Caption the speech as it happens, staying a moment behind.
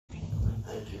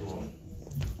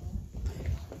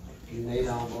You need an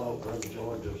envelope, Brother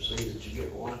George, will see that you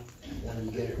get one. Then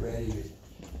you get it ready to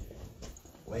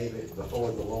wave it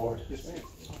before the Lord. Yes, ma'am.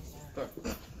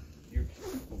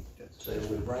 So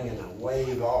we're bringing a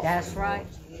wave offering. That's right.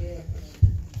 Lord.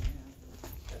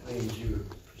 That means you're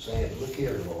saying, look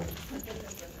here, Lord.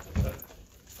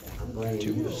 I'm bringing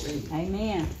you a seed.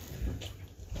 Amen.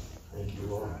 Thank you,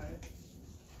 Lord.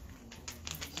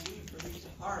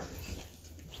 Harvest.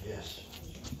 Yes.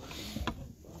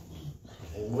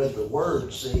 And with the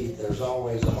word seed, there's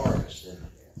always a harvest in it.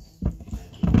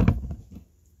 Thank you,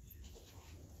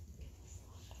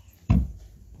 Lord.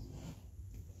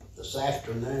 This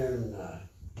afternoon,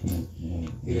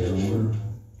 here we're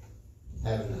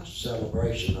having a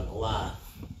celebration of life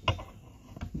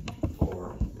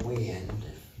for Wind.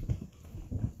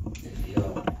 If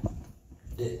y'all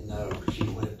didn't know, she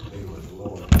went to be with the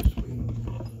Lord this week.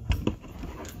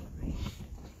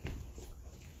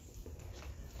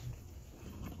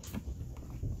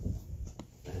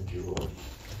 Thank you, Lord.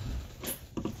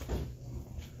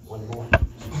 One more.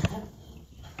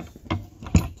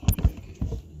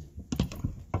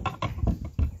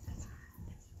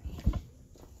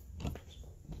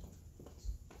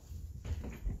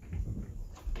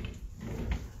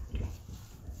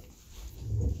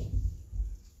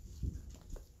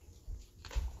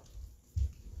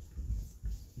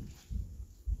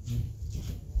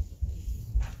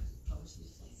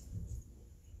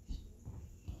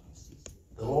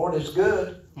 The Lord is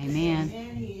good, Amen.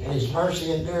 and His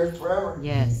mercy endureth forever.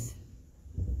 Yes.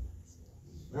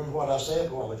 Remember what I said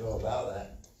a while ago about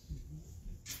that?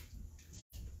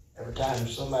 Every time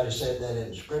somebody said that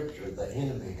in Scripture, the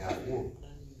enemy got whooped.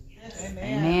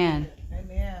 Amen.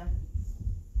 Amen.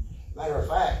 Matter of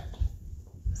fact,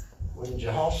 when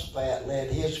Jehoshaphat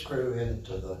led his crew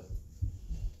into the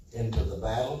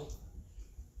battle,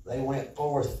 they went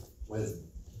forth with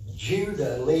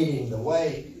Judah leading the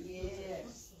way.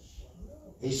 Yes.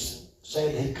 He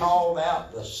said he called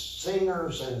out the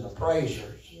singers and the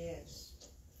praisers Yes.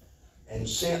 and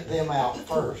sent them out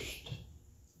first.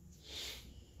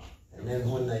 And then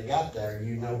when they got there,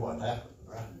 you know what happened,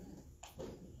 right?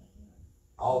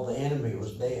 All the enemy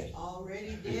was dead.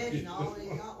 Already dead, and all they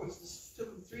got was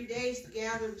took them 3 days to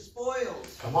gather the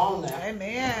spoils. Come on now.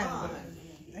 Amen. Come on.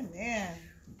 Amen.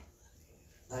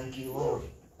 Thank you, Lord.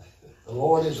 The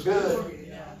Lord is good.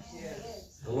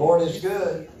 Yes. The Lord is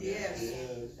good. Yes.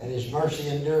 And His mercy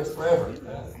endureth forever.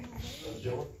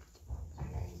 George?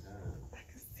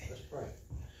 Let's pray.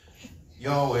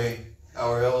 Yahweh,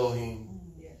 our Elohim,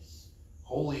 Yes.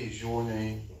 holy is your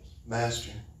name,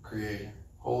 Master, Creator.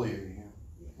 Holy are you.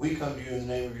 We come to you in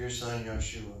the name of your Son,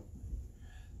 Yeshua.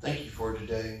 Thank you for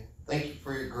today. Thank you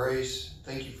for your grace.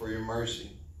 Thank you for your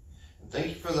mercy. And thank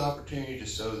you for the opportunity to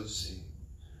sow the seed.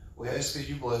 We ask that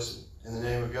you bless it in the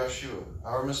name of Yeshua,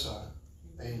 our Messiah.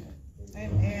 Amen.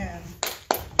 Amen.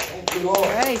 Thank you, Lord.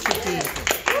 Praise you, Jesus.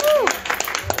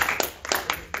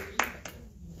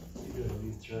 You doing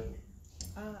youth church?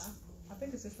 I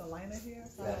think it's just Elena here,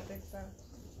 so I don't think so.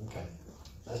 Okay.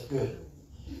 That's good.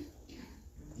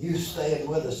 You staying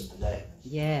with us today.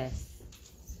 Yes.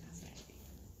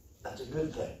 That's a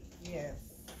good thing. Yes.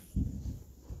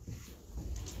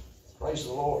 Praise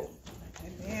the Lord.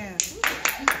 Amen.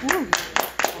 Woo.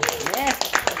 Yes.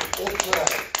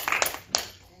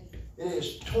 It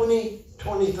is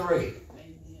 2023.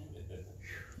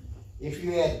 If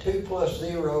you add 2 plus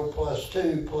 0 plus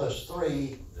 2 plus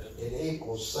 3, it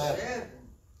equals 7.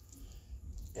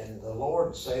 And the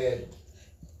Lord said,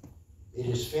 it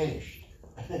is finished.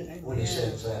 When He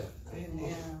said 7.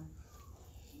 Amen.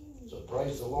 So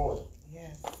praise the Lord.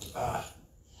 Yes.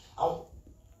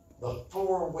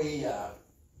 Before we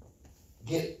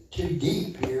get too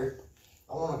deep here,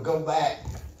 I want to go back.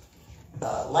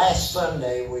 Last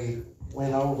Sunday we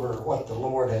went over what the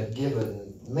Lord had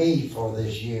given me for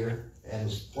this year and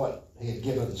what He had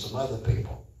given some other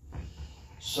people.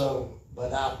 So,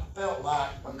 but I felt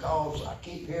like, because I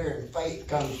keep hearing faith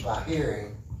comes by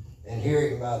hearing and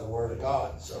hearing by the Word of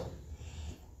God. So,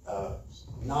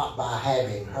 not by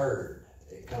having heard.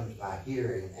 It comes by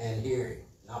hearing and hearing,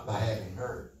 not by having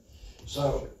heard.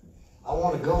 So, I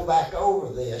want to go back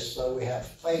over this so we have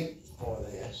faith for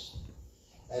this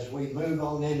as we move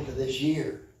on into this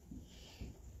year.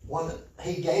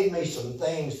 He gave me some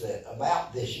things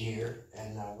about this year,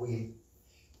 and we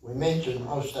mentioned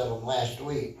most of them last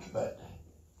week, but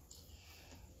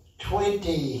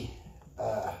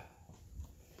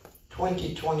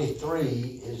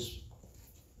 2023 is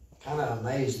kind of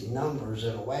amazing numbers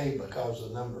in a way, because the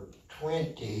number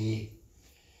 20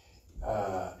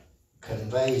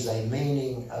 conveys a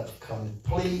meaning of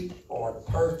complete or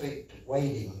perfect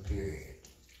waiting period.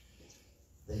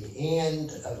 the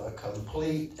end of a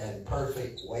complete and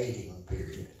perfect waiting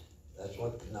period. That's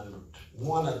what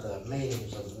one of the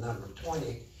meanings of the number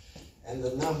 20. And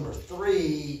the number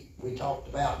 3 we talked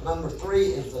about. Number 3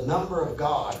 is the number of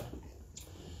God,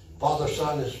 Father,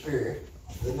 Son, and Spirit.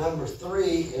 The number 3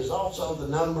 is also the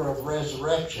number of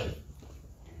resurrection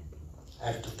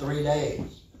after 3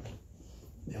 days.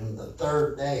 And the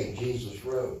third day, Jesus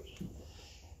rose.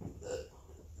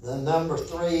 The number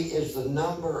 3 is the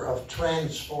number of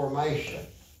transformation.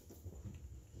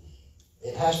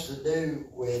 It has to do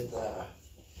with,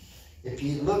 if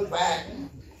you look back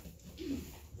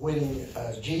when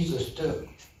Jesus took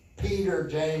Peter,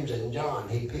 James, and John,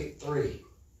 he picked 3.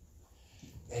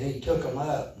 And he took them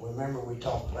up. Remember we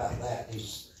talked about that.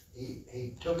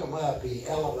 He took them up, he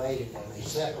elevated them, he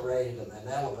separated them and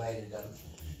elevated them,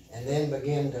 and then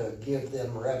began to give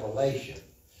them revelation.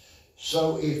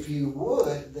 So if you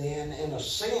would, then in a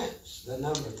sense, the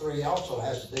number 3 also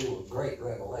has to do with great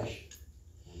revelation.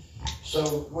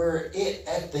 So we're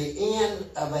at the end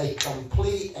of a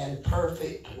complete and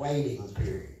perfect waiting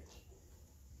period.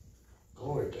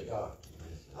 Glory to God.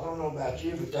 I don't know about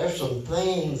you, but there's some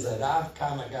things that I've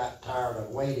kind of got tired of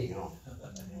waiting on.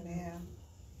 Amen.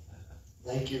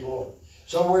 Thank you, Lord.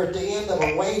 So we're at the end of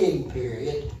a waiting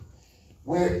period.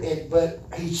 But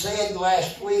he said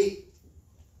last week,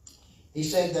 he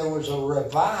said there was a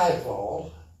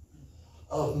revival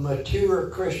of mature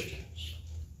Christians.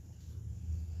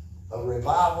 A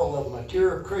revival of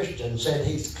mature Christians. Said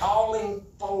he's calling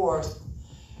forth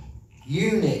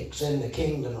eunuchs in the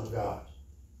kingdom of God.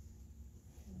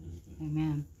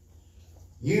 Amen.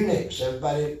 Eunuchs.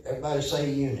 Everybody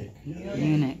say eunuch.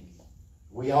 Eunuch.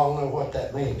 We all know what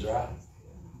that means, right?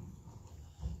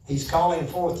 He's calling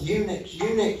forth eunuchs.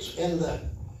 Eunuchs in the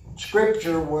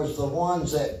scripture was the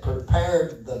ones that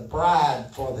prepared the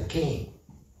bride for the king.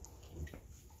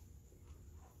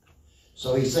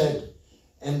 So he said,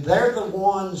 and they're the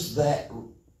ones that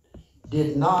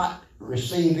did not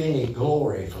receive any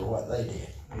glory for what they did.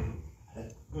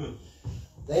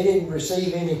 They didn't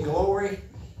receive any glory.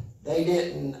 They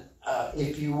didn't,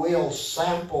 if you will,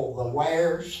 sample the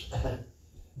wares.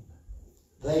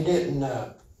 They didn't,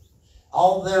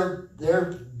 all their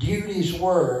duties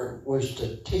was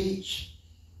to teach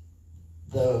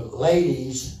the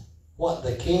ladies what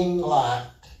the king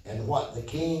liked and what the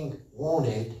king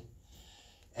wanted,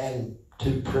 and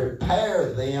to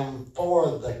prepare them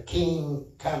for the king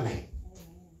coming.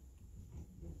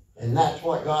 And that's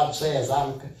what God says.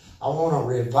 I want a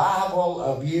revival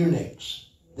of eunuchs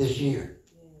this year.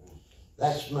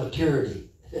 That's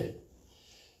maturity.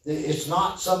 It's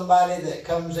not somebody that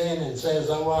comes in and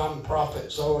says, oh, I'm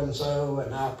prophet so-and-so,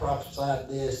 and I prophesied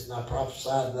this, and I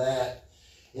prophesied that.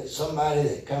 It's somebody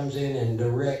that comes in and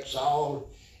directs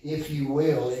all, if you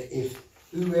will, if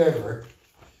whoever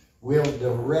will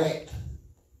direct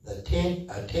the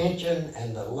attention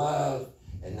and the love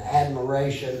and the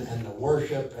admiration and the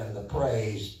worship and the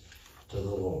praise to the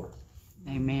Lord.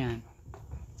 Amen.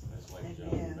 That's like John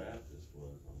the Baptist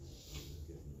was.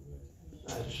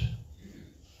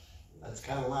 That's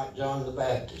kind of like John the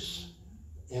Baptist,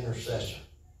 intercessor.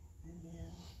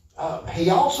 He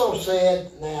also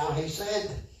said,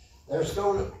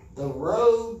 the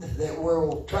road that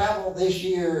we'll travel this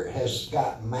year has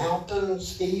got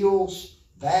mountains, hills,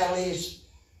 valleys,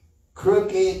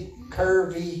 crooked,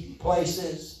 curvy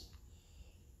places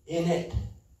in it.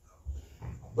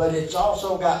 But it's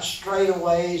also got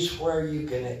straightaways where you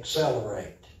can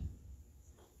accelerate.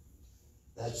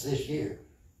 That's this year.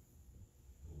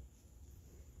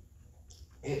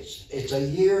 It's a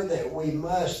year that we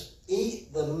must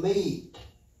eat the meat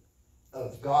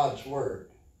of God's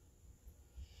Word.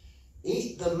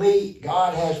 Eat the meat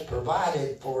God has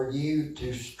provided for you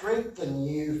to strengthen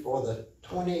you for the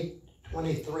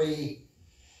 2023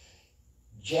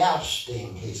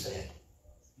 jousting, he said.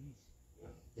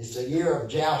 It's a year of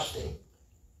jousting.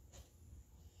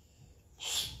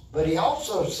 But he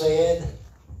also said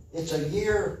it's a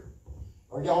year,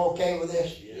 are y'all okay with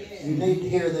this? Yeah. You need to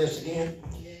hear this again.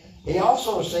 He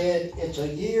also said it's a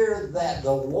year that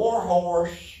the war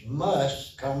horse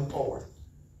must come forth.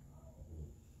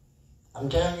 I'm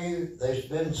telling you, there's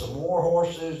been some war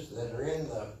horses that are in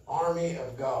the army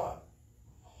of God.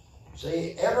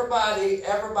 See, everybody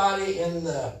in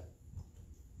the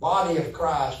body of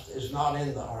Christ is not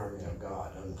in the army of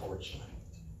God, unfortunately.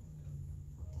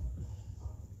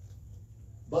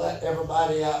 But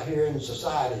everybody out here in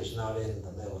society is not in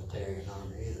the military and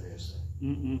army either, is they?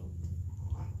 Mm-mm.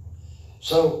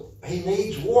 So he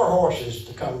needs war horses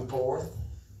to come forth.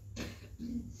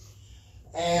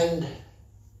 And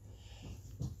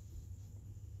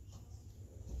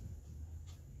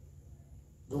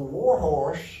the war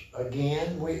horse,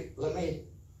 again, let me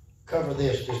cover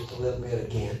this just a little bit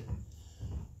again.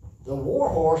 The war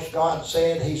horse, God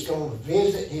said he's going to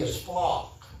visit his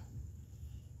flock.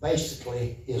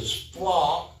 Basically, his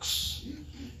flocks.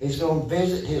 He's going to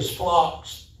visit his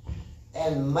flocks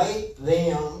and make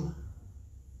them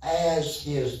as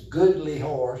his goodly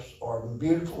horse or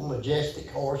beautiful, majestic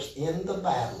horse in the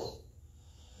battle.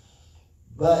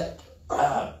 But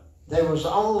there was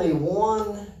only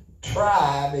one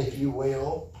tribe, if you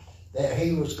will, that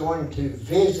he was going to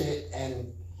visit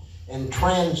and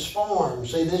transform.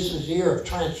 See, this is a year of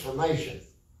transformation.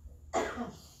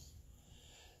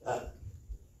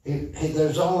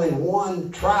 There's only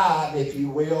one tribe, if you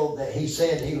will, that he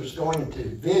said he was going to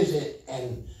visit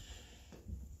and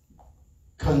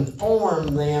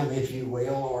conform them, if you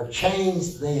will, or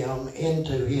change them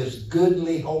into his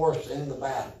goodly horse in the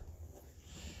battle.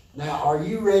 Now, are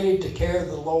you ready to carry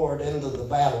the Lord into the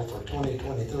battle for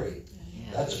 2023?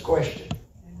 That's a question.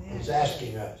 Amen. He's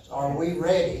asking us. Are we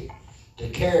ready to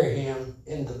carry him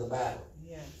into the battle?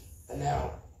 Yes. And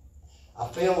now, I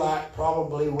feel like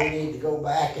probably we need to go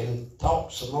back and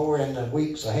talk some more in the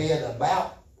weeks ahead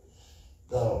about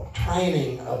the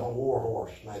training of a war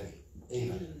horse, maybe,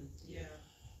 even. Yeah.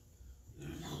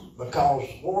 Because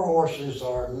war horses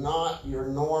are not your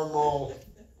normal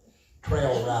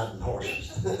trail riding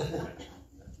horses.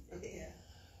 Yeah.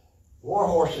 War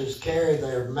horses carry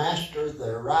their master,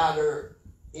 their rider,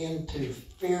 into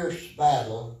fierce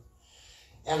battle.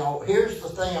 And here's the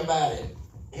thing about it.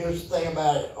 Here's the thing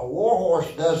about it. A war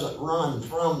horse doesn't run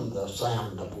from the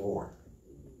sound of war.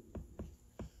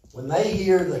 When they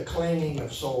hear the clanging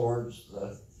of swords,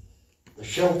 the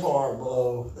shofar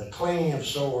blow, the clanging of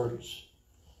swords,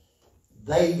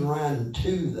 they run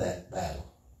to that battle.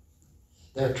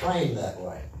 They're trained that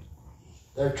way.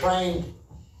 They're trained,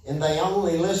 and they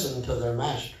only listen to their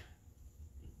master.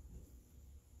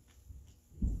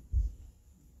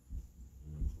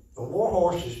 The war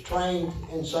horse is trained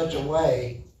in such a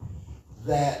way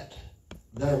that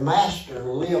their master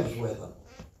lives with them,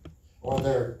 or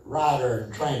their rider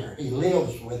and trainer. He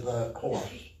lives with the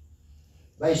horse.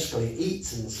 Basically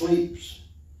eats and sleeps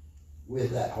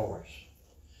with that horse.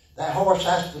 That horse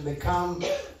has to become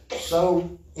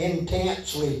so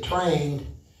intensely trained.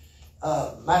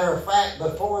 Matter of fact,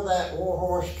 before that war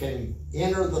horse can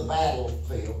enter the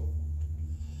battlefield,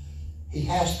 he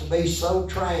has to be so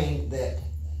trained that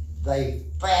they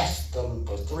fast them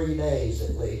for 3 days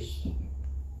at least.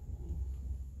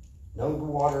 No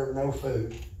water, no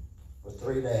food for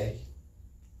 3 days.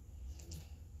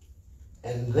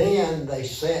 And then they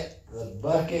set the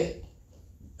bucket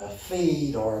of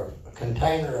feed or a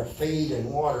container of feed and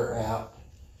water out.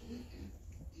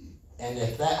 And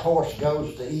if that horse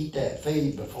goes to eat that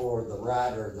feed before the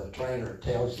rider, the trainer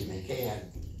tells him he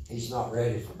can, he's not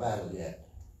ready for battle yet.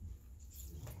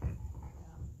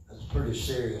 That's pretty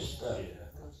serious stuff.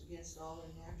 Goes against all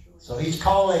their natural. So he's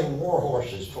calling war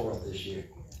horses forth this year.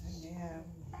 Amen.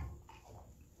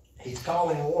 He's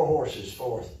calling war horses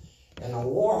forth. And a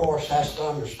war horse has to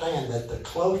understand that the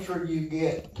closer you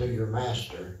get to your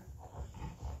master,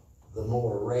 the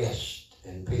more rest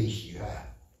and peace you have.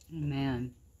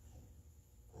 Amen.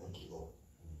 Thank you, Lord.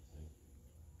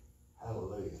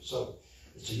 Hallelujah. So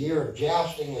it's a year of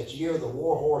jousting. It's a year the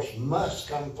war horse must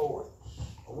come forth.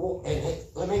 And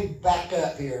let me back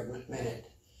up here a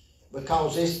minute,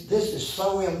 because this is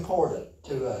so important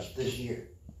to us this year.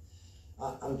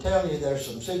 I'm telling you, there's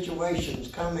some situations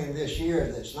coming this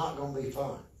year that's not going to be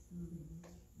fun.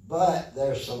 But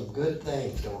there's some good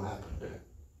things going to happen to it.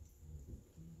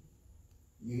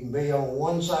 You can be on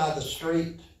one side of the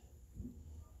street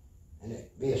and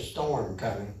it be a storm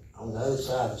coming. On the other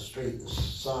side of the street, the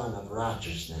sun of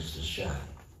righteousness is shining.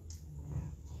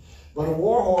 But a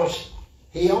war horse,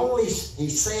 he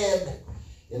said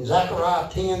in Zechariah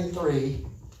 10:3,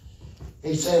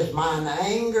 he says, mine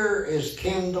anger is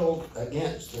kindled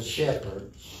against the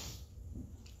shepherds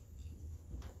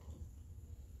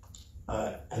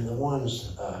and the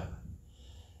ones,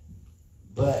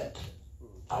 but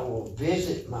I will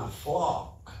visit my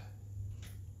flock,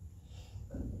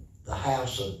 the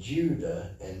house of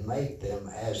Judah, and make them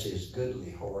as his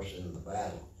goodly horse in the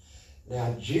battle.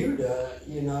 Now, Judah,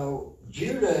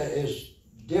 Judah is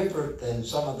different than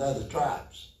some of the other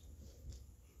tribes.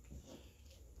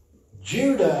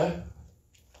 Judah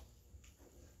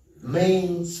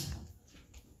means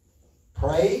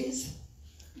praise.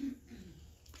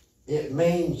 It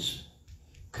means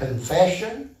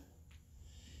confession.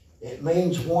 It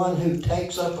means one who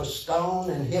takes up a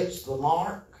stone and hits the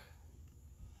mark.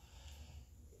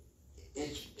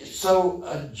 So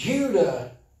a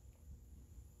Judah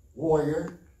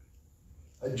warrior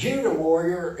A Judah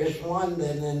warrior is one,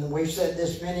 and we've said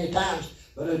this many times,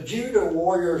 but a Judah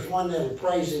warrior is one that will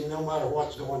praise him no matter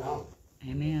what's going on.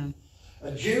 Amen.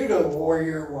 A Judah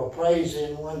warrior will praise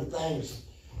him when things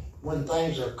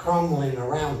are crumbling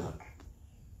around them.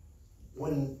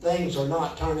 When things are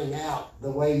not turning out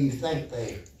the way you think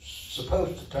they're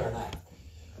supposed to turn out.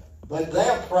 But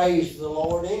they'll praise the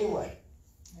Lord anyway.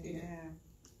 Amen.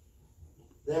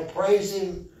 They'll praise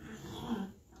him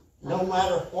no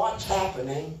matter what's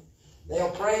happening.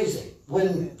 They'll praise him.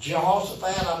 When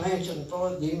Jehoshaphat, I mentioned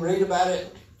before, you can read about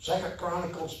it, 2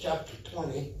 Chronicles chapter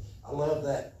 20. I love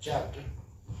that chapter.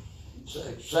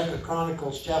 2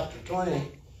 Chronicles chapter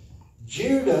 20.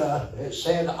 Judah, it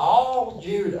said all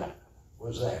Judah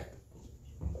was there.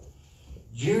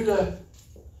 Judah,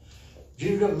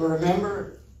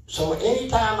 remember? So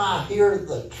anytime I hear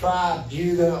the tribe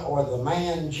Judah or the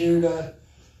man Judah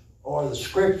or the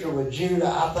scripture with Judah,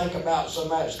 I think about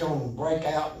somebody that's going to break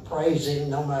out and praise him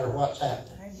no matter what's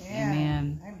happening.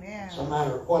 Amen. Amen. Amen. No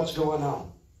matter what's going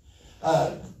on.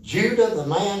 Judah, the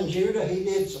man Judah, he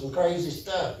did some crazy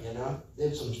stuff, you know.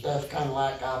 Did some stuff kind of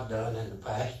like I've done in the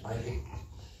past, maybe.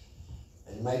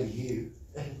 And maybe you.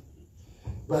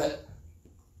 But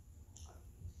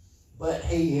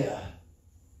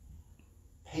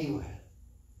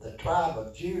the tribe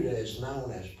of Judah is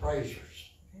known as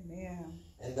praisers. Amen.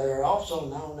 And they're also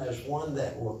known as one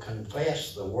that will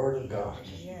confess the word of God.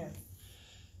 Yes.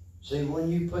 See, when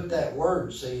you put that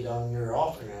word seed on your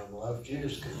offering envelope, you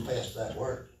just confess that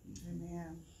word.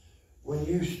 Amen. When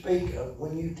you speak,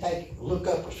 look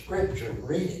up a scripture and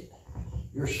read it,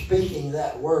 you're speaking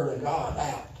that word of God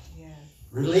out. Yes.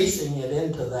 Releasing it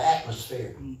into the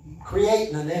atmosphere,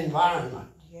 creating an environment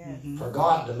Yes. for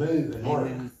God to move and work.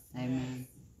 Amen. Amen.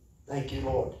 Thank you,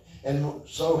 Lord. And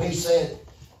so he said,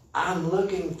 I'm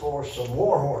looking for some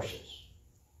war horses.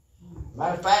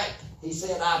 Matter of fact, he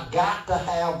said, I've got to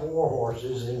have war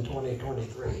horses in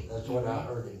 2023. That's what I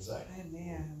heard him say.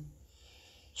 Amen.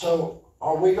 So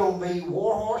are we going to be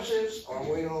war horses or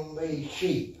are we going to be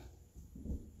sheep?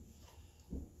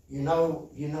 You know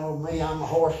me, I'm a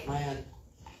horseman.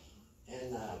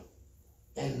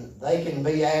 And they can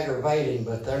be aggravating,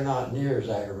 but they're not near as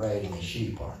aggravating as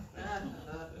sheep are.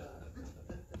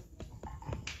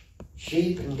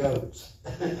 Sheep and goats.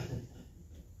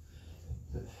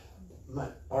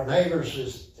 Our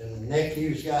neighbors and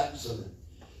nephews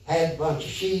had a bunch of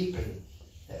sheep,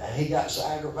 and he got so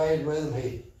aggravated with them,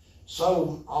 he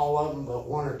sold all of them but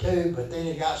one or two, but then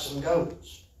he got some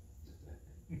goats.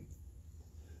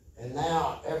 And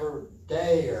now every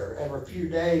day or every few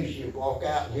days you walk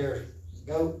out and hear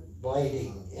goat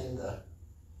blading in the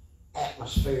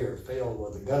atmosphere filled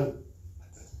with a goat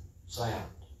sound.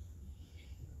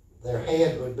 Their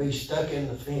head would be stuck in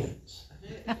the fence.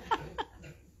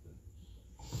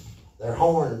 Their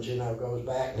horns, goes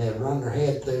back and they run their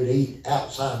head through to eat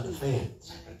outside the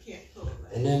fence. I can't pull it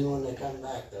right. And then when they come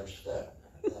back, they're stuck.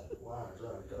 That wire's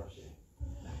right across you.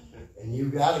 And you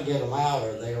got to get them out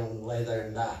or they're going to lay there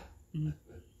and die.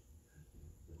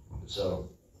 So,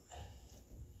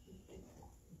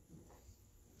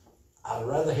 I'd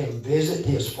rather him visit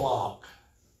his flock,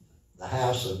 the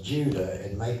house of Judah,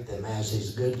 and make them as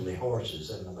his goodly horses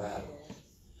in the battle,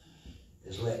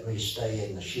 is let me stay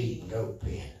in the sheep and goat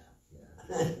pen.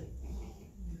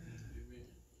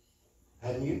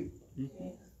 Haven't you?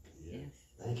 Yes.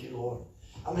 Thank you, Lord.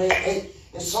 I mean,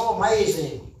 it's so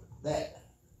amazing that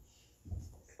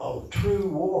a true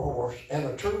war horse,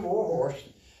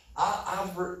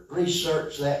 I've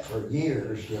researched that for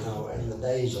years, in the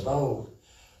days of old.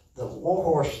 The war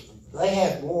horse, they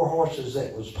had war horses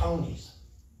that was ponies,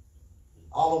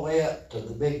 all the way up to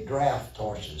the big draft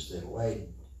horses that weighed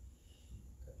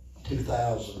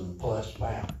 2,000 plus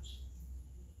pounds.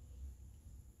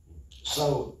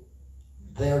 So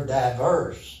they're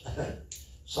diverse.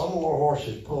 Some war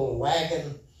horses pull a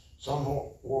wagon, some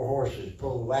war horses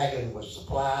pull a wagon with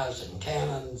supplies and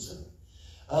cannons, and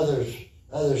others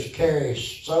carry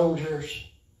soldiers.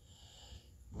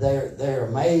 They're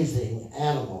amazing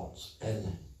animals,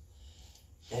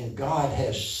 and God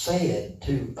has said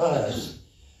to us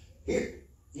here.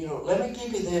 Let me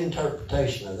give you the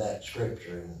interpretation of that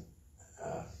scripture in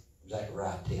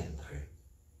Zechariah 10:3.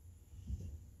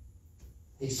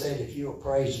 He said, "If you'll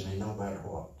praise me, no matter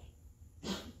what,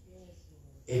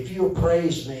 if you'll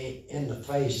praise me in the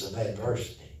face of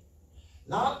adversity,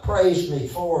 not praise me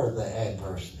for the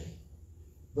adversity,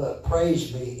 but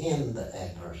praise me in the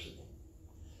adversity."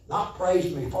 Not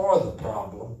praise me for the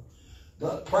problem,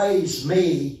 but praise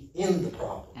me in the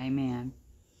problem. Amen.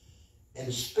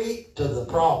 And speak to the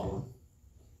problem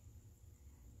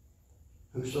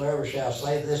whosoever shall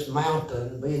say this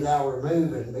mountain, be thou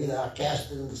removed, and be thou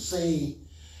cast into the sea,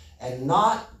 and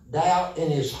not doubt in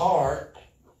his heart.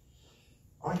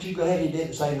 Aren't you glad he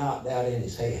didn't say not doubt in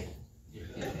his head?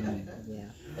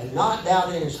 And not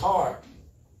doubt in his heart,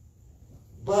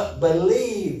 but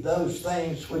believe those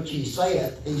things which he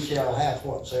saith, he shall have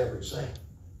whatsoever he saith.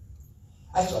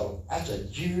 That's a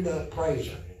Judah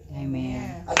praiser.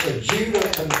 Amen. That's a Judah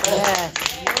confessor.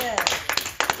 Yes.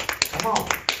 Come on.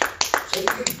 See, you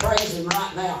can praise him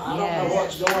right now. I don't know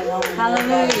what's going on in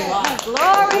Hallelujah. everybody's life.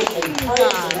 Glory We to can you, praise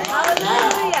God. him right now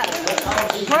Hallelujah.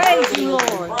 because he's Praise worthy you, to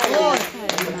be Lord. praised. Lord.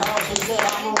 Because he said,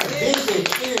 I'm going to visit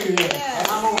you and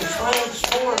I'm going to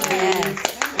transform you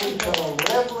into a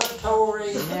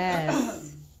revelatory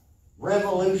Yes.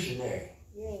 revolutionary.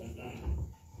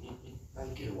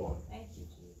 Thank you, Lord. Thank you,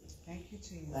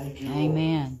 Jesus. Thank you, Lord.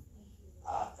 Amen.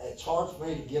 It's hard for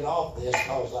me to get off this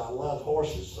because I love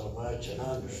horses so much and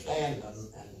understand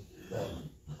them.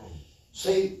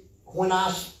 See, when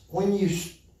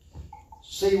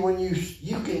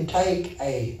you can take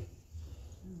a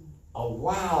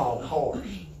wild horse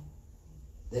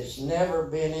that's never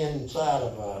been inside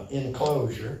of an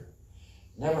enclosure,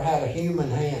 never had a human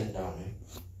hand on him,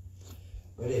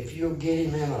 but if you'll get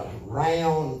him in a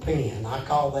round pen, I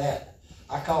call that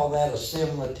a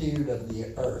similitude of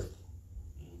the earth.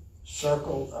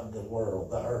 Circle of the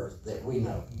world, the earth that we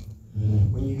know.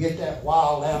 When you get that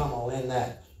wild animal in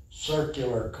that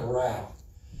circular corral,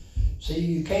 see,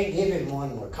 you can't give him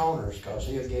one with corners because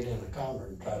he'll get in a corner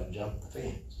and try to jump the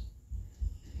fence.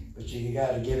 But you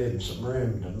got to give him some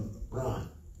room to run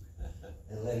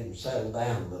and let him settle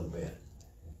down a little bit.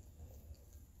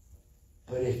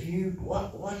 But if you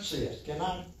watch this, can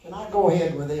I go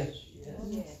ahead with this?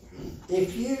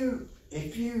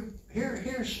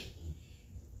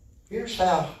 Here's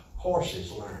how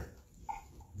horses learn,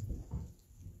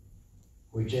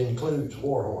 which includes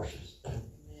war horses.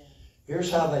 Here's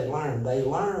how they learn.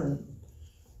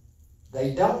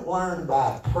 They don't learn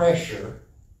by pressure.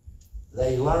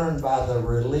 They learn by the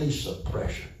release of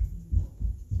pressure.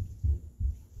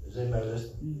 Is anybody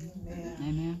listening?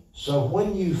 Amen. So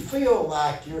when you feel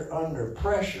like you're under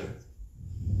pressure,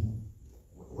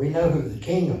 we know who the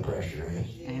king of pressure is.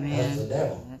 Amen. That's the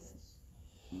devil.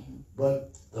 But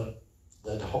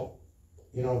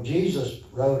Jesus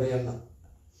rode in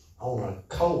on a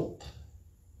colt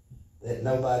that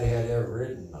nobody had ever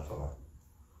ridden before.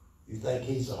 You think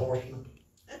he's a horseman?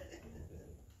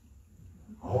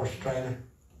 A horse trainer?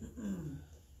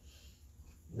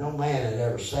 No man had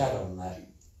ever sat on that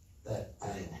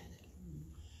animal.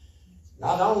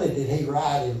 Not only did he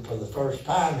ride him for the first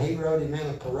time, he rode him in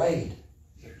a parade.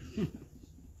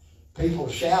 People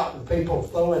shouting, people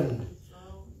throwing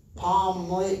palm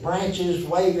branches,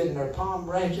 waving their palm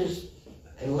branches.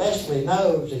 And Leslie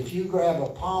knows if you grab a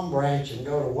palm branch and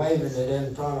go to waving it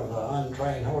in front of an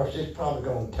untrained horse, it's probably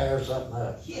going to tear something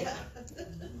up. Yeah.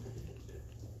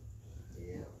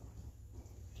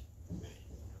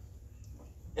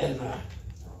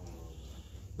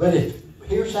 But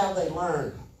here's how they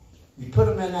learn. You put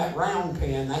them in that round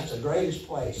pen, that's the greatest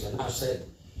place. And I said,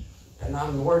 and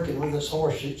I'm working with this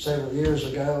horse several years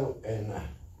ago, and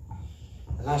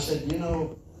I said,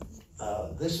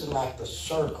 this is like the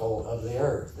circle of the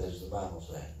earth, as the Bible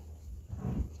said.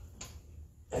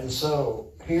 And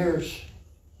so here's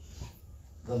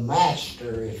the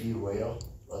master, if you will,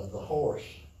 of the horse.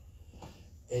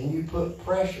 And you put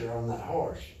pressure on that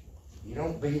horse. You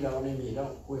don't beat on him, you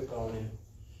don't whip on him.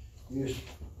 You just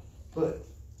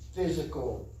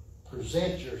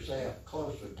present yourself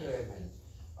closer to him. And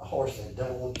a horse that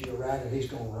don't want you around him, he's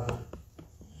going to run.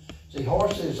 See,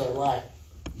 horses are like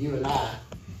you and I.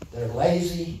 They're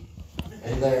lazy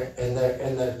and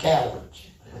they're cowards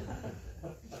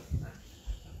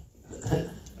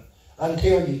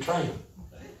until you train them.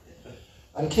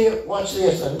 Watch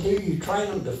this, until you train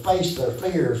them to face their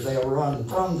fears, they'll run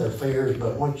from their fears,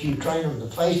 but once you train them to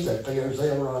face their fears,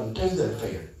 they'll run to their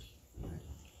fears.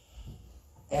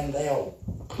 And they'll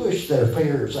push their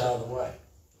fears out of the way.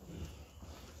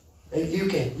 You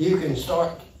can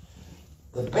start.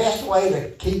 The best way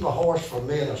to keep a horse from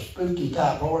being a spooky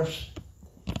type horse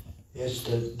is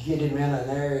to get him in an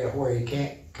area where he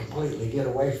can't completely get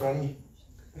away from you,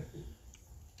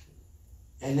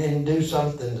 and then do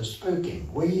something to spook him.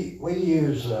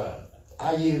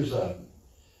 I use a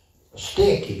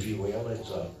stick, if you will. It's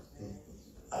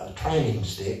a training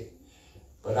stick,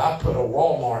 but I put a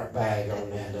Walmart bag on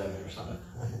the end of it or something.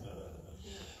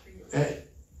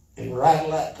 And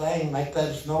rattle that thing, make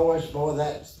that noise, boy,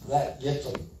 that gets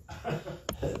them.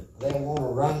 They want to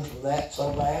run from that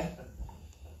so bad.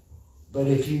 But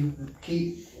if you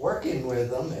keep working with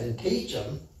them and teach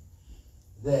them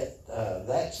that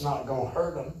that's not going to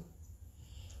hurt them,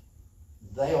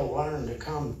 they'll learn to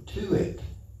come to it.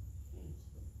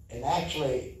 And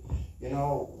actually, you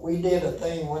know, we did a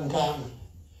thing one time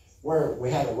where we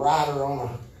had a rider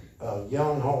on a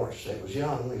young horse that was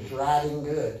young. He was riding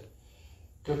good.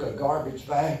 Took a garbage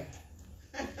bag.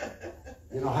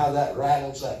 You know how that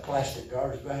rattles, that plastic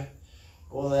garbage bag?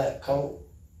 Well, that colt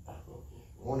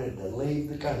wanted to leave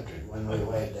the country when we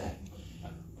weighed that.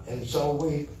 And so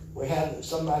we had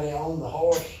somebody on the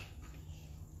horse,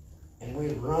 and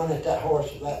we'd run at that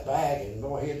horse with that bag, and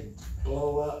boy, he'd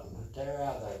blow up and tear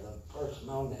out there. The person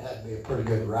on it had to be a pretty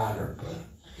good rider.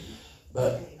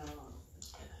 But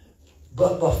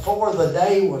before the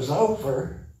day was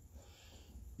over,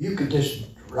 you could just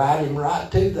ride him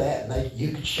right to that, and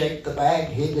you could shake the bag,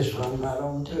 and he'd just run right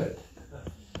on to it.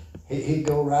 He'd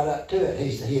go right up to it.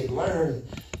 He had learned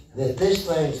that this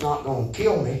thing's not going to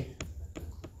kill me,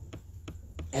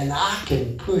 and I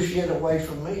can push it away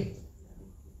from me.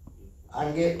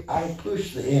 I can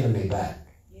push the enemy back.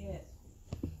 Yes.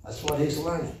 That's what he's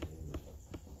learning.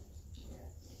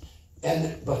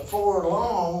 And before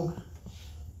long,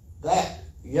 that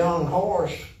young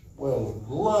horse will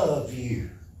love you,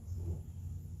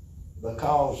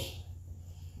 because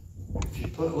if you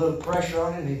put a little pressure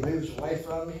on him, he moves away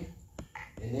from you,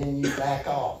 and then you back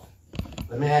off.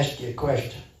 Let me ask you a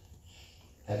question.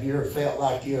 Have you ever felt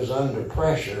like you was under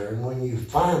pressure, and when you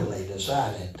finally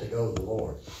decided to go to the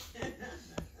Lord?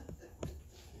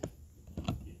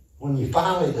 When you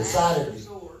finally decided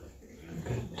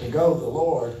to go to the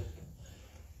Lord,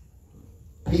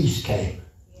 peace came.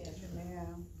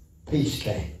 Amen. Peace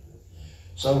came.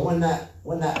 So when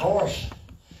that horse,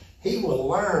 he will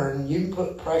learn. You can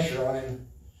put pressure on him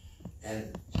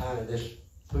and kind of just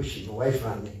push him away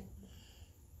from you.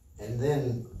 And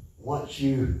then once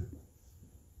you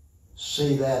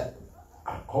see that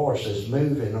horse is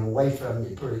moving away from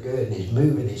you pretty good, and he's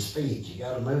moving his feet, you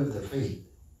got to move the feet.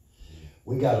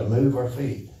 We got to move our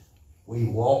feet. We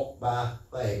walk by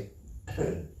faith.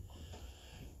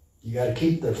 You got to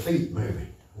keep their feet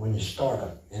moving when you start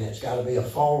them, and it's got to be a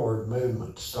forward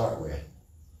movement to start with.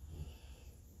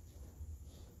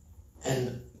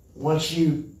 And once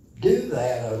you do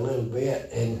that a little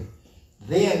bit, and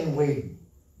then we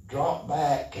drop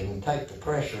back and take the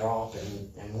pressure off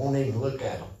and won't even look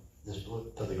at them, just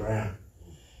look to the ground.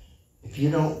 If you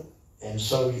don't, and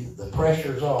so the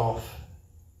pressure's off,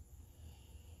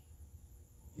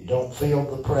 you don't feel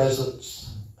the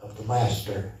presence of the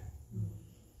master,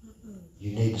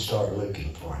 you need to start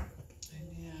looking for him.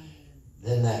 Amen.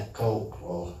 Then that colt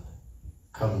will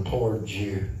come towards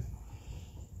you,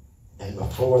 and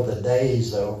before the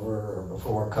day's over, or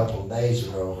before a couple of days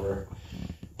are over,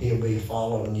 he'll be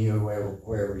following you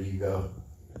wherever you go.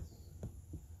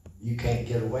 You can't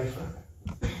get away from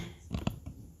it.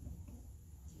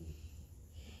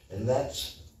 And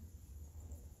that's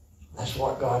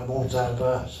what God wants out of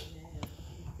us.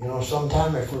 You know,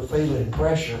 sometimes if we're feeling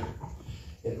pressure,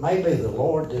 it may be the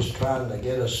Lord just trying to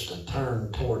get us to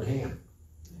turn toward him.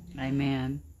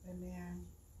 Amen. Amen.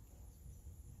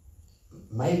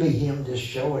 Maybe him just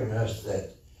showing us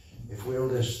that if we'll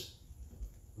just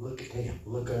look at him,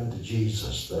 look unto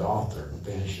Jesus, the author and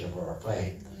finisher of our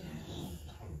faith.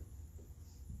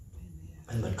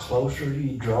 And the closer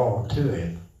you draw to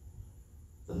him,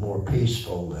 the more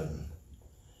peaceful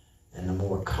and the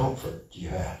more comfort you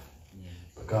have.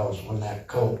 Because when that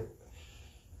colt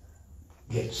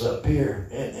gets up here,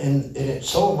 and it's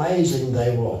so amazing,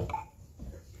 they will,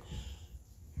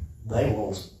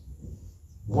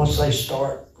 once they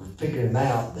start figuring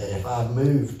out that if I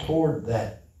move toward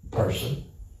that person,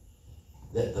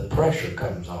 that the pressure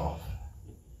comes off.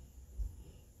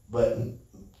 But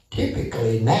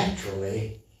typically,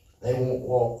 naturally, they won't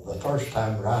walk the first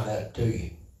time right up to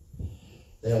you.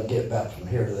 They'll get back from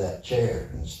here to that chair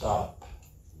and stop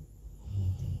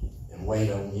and wait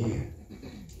on you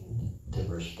to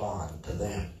respond to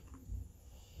them.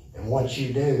 And once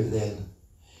you do, then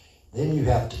you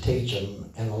have to teach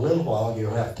them. In a little while,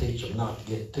 you'll have to teach them not to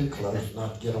get too close,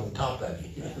 not to get on top of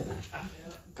you.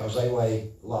 Because they weigh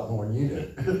a lot more than you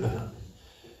do.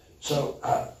 So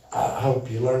I hope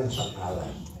you learned something out of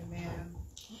that. Amen.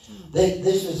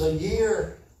 This is a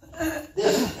year,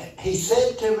 he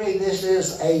said to me, this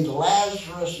is a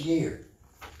Lazarus year.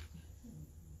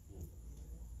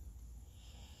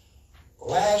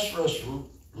 Lazarus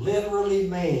literally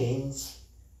means,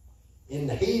 in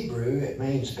the Hebrew, it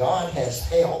means God has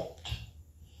helped.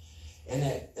 And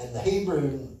the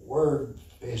Hebrew word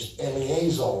is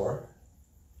Eleazar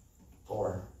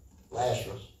for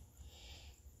Lazarus.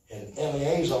 And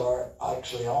Eleazar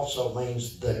actually also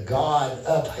means the God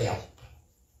of help.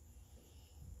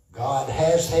 God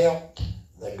has helped,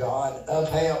 the God of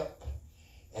help.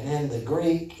 And in the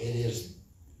Greek, it is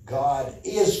God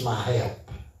is my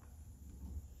help.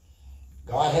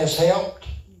 God has helped,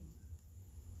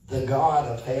 the God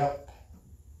of help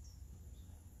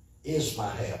is my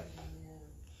help.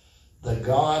 The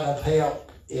God of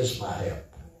help is my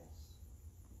help.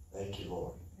 Thank you,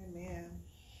 Lord. Amen.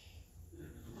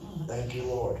 Thank you,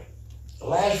 Lord.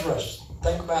 Lazarus,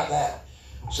 think about that.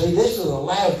 See, this is a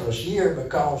Lazarus year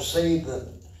because, see,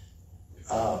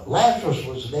 Lazarus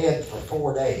was dead for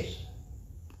 4 days.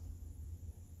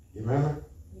 You remember?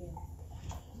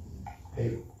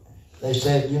 They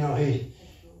said, you know,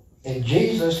 and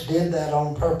Jesus did that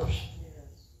on purpose.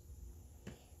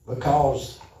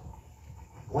 Because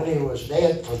when he was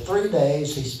dead for 3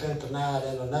 days, he spent the night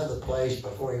in another place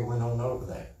before he went on over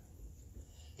there.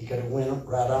 He could have went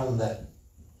right on the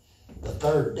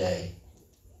 3rd day,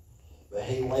 but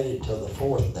he waited till the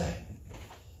 4th day.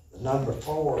 The number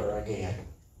 4 again.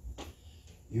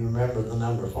 You remember the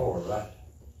number 4, right?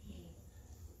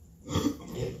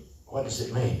 What does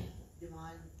it mean?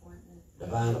 Divine appointment.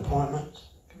 Divine appointments,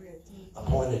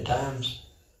 appointed times,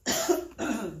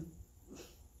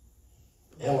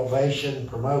 elevation,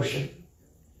 promotion,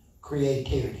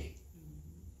 creativity.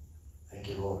 Thank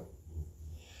you, Lord.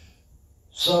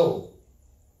 So,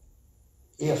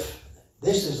 if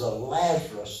this is a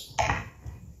Lazarus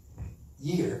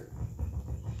year,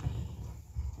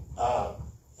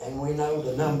 and we know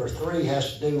the number 3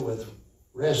 has to do with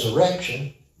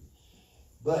resurrection,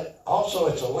 but also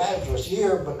it's a Lazarus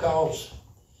year because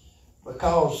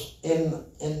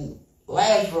in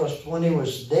Lazarus, when he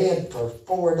was dead for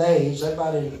 4 days,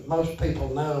 most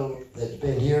people know that's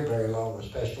been here very long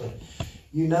especially,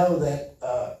 you know that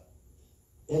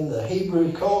in the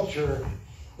Hebrew culture,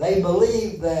 they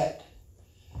believe that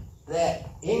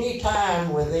any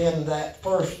time within that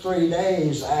first 3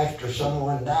 days after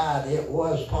someone died, it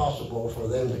was possible for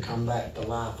them to come back to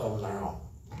life on their own.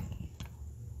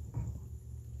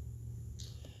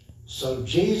 So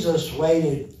Jesus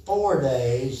waited 4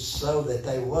 days so that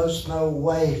there was no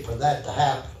way for that to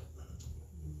happen.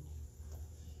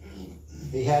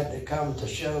 He had to come to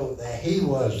show that he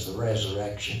was the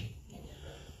resurrection.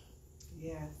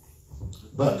 Yes.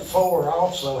 But 4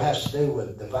 also has to do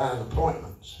with divine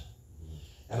appointments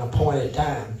and appointed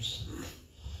times.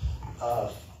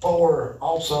 4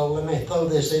 also, let me throw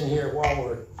this in here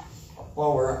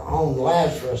while we're on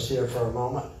Lazarus here for a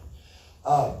moment.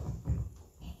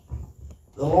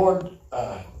 The Lord,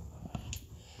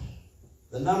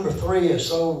 the number 3 is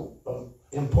so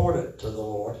important to the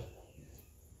Lord.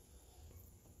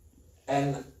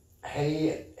 And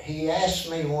he asked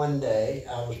me one day,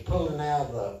 I was pulling out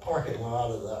of the parking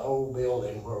lot of the old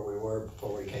building where we were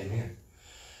before we came here.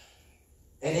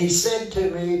 And he said to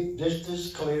me, just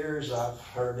as clear as I've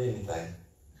heard anything,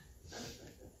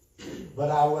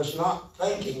 but I was not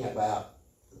thinking about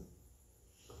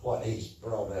what he's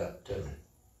brought up to me.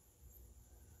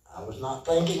 I was not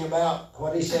thinking about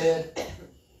what he said.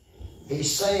 He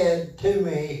said to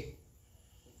me,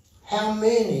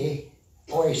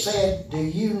 he said, do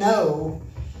you know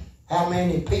how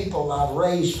many people I've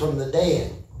raised from the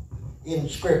dead in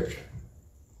Scripture?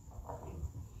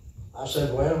 I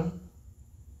said, well,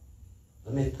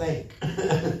 let me think.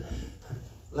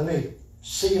 Let me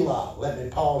selah. Let me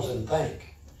pause and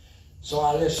think. So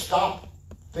I just stopped,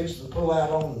 fixing to pull out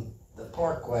on the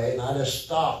parkway, and I just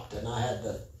stopped, and I had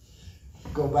to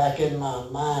go back in my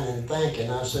mind and think,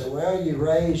 and I said, well, you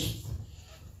raised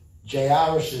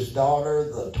Jairus'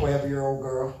 daughter, the 12-year-old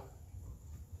girl.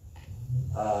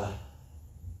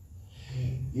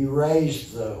 You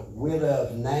raised the widow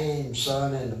of Nain's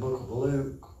son in the book of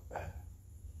Luke.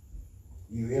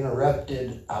 You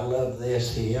interrupted, I love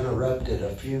this, he interrupted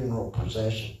a funeral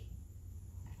procession.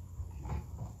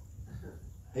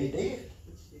 He did.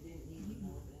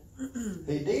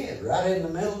 He did, right in the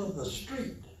middle of the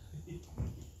street.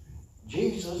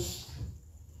 Jesus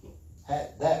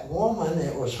had that woman,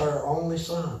 it was her only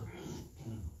son.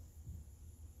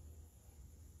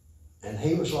 And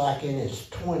he was like in his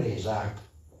 20s.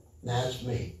 That's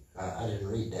me. I didn't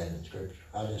read that in Scripture.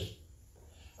 I just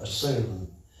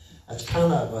assumed. That's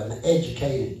kind of an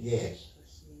educated guess.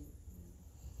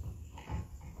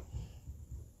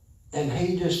 And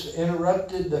he just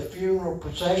interrupted the funeral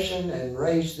procession and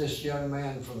raised this young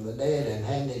man from the dead and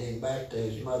handed him back to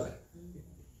his mother.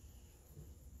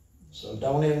 So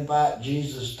don't invite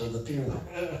Jesus to the funeral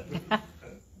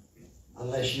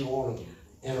unless you want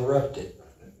to interrupt it.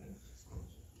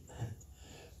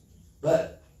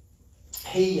 But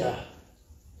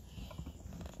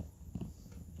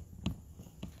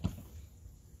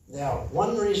Now,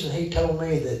 one reason he told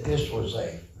me that this was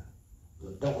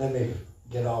don't let me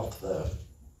get off the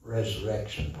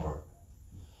resurrection part.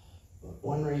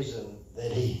 One reason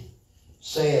that he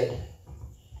said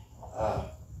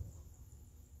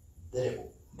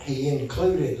he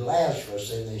included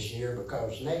Lazarus in this year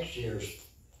because next year's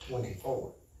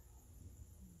 24.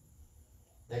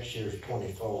 Next year's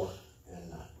 24.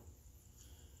 And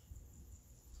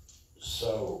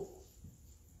so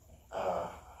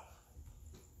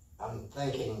I'm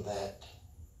thinking that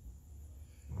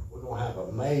we're going to have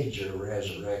a major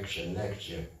resurrection next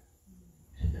year.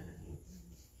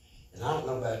 And I don't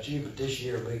know about you, but this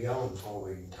year will be gone before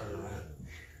we can turn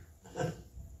around.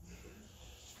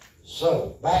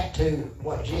 So, back to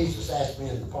what Jesus asked me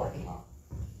in the parking lot.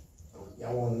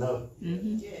 Y'all want to know?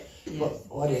 Mm-hmm. Yeah.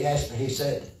 What he asked me, he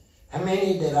said, how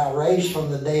many did I raise from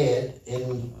the dead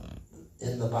in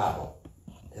the Bible,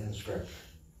 in the scripture?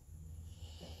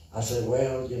 I said,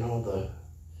 well, you know, the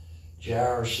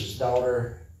Jairus'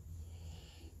 daughter,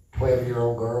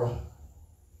 12-year-old girl,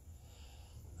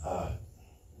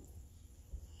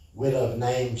 widow of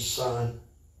Nain's son,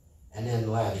 and then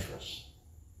Lazarus.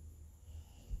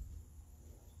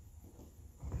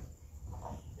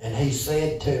 And he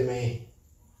said to me,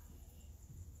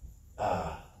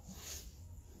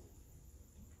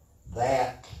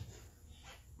 that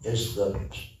is the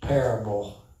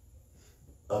parable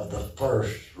of the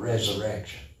first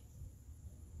resurrection.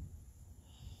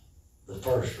 The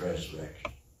first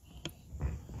resurrection.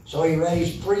 So he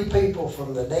raised 3 people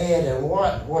from the dead, and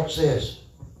what's this?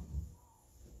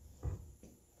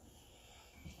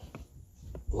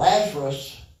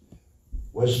 Lazarus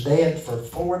was dead for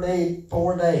 4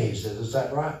 days. Is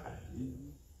that right?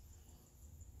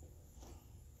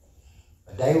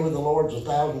 A day with the Lord's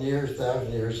 1,000 years.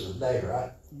 1,000 years is a day,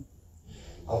 right?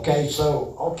 Okay,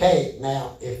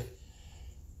 now if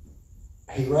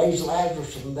he raised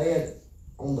Lazarus from the dead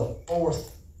on the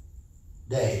 4th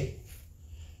day,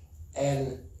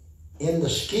 and in the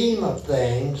scheme of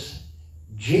things,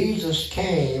 Jesus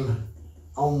came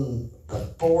on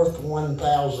the 4th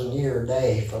 1,000-year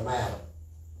day from Adam.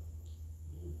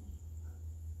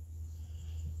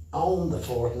 On the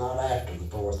 4th, not after the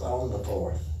 4th, on the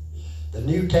 4th. The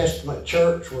New Testament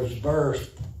church was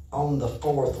birthed on the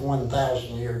 4th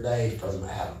 1,000-year day from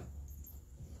Adam.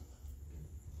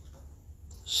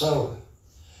 So,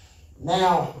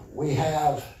 now we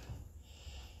have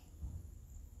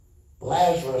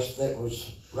Lazarus that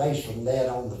was raised from the dead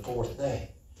on the 4th day,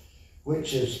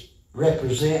 which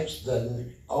represents the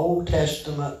Old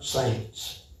Testament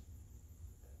saints.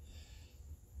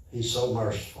 He's so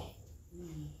merciful.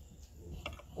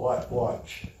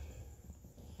 Watch.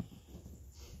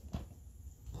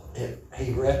 It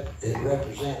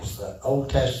represents the Old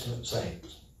Testament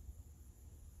saints.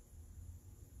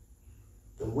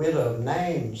 The widow of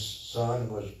Nain's son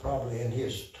was probably in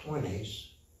his 20s,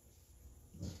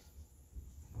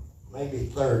 maybe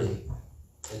 30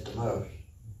 at the most,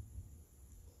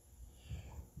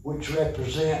 which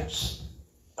represents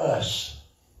us,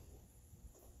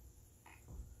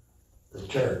 the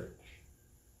church.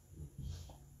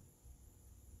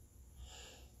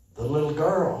 The little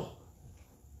girl,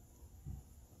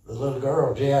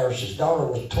 Jairus' daughter,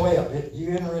 was 12. You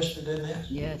interested in this?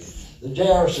 Yes. The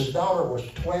Jairus' daughter was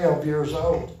 12 years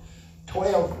old.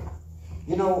 12,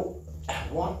 you know,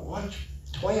 what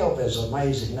 12 is an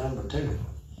amazing number too.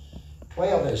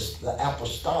 12 is the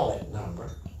apostolic number.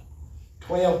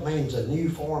 12 means a new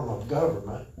form of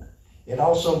government. It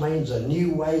also means a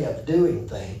new way of doing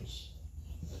things.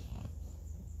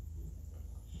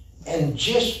 And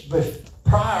just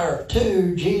prior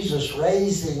to Jesus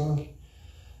raising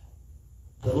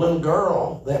the little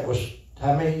girl that was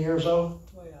how many years old?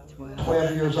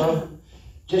 12 years old.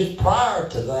 Just prior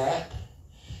to that,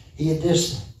 he had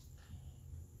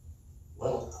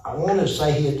I want to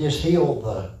say he had just healed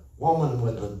the woman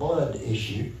with the blood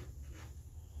issue,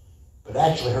 but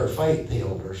actually her faith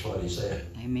healed her, is what he said.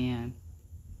 Amen.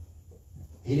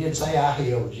 He didn't say, I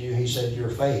healed you. He said, your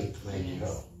faith made you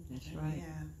whole. That's right.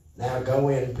 Now go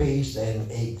in peace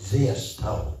and exist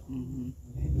whole.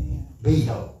 Mm-hmm. Be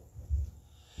whole.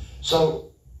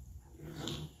 So,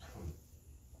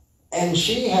 and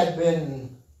she had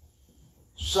been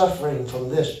suffering from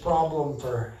this problem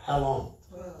for how long?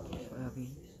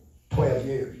 12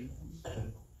 years.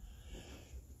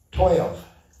 12.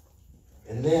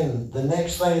 And then the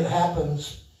next thing that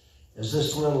happens is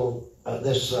this little,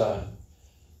 this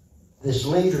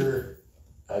leader,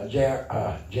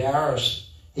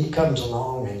 Jairus, he comes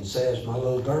along and says, my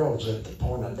little girl's at the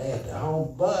point of death at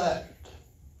home, but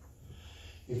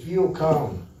if you'll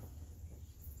come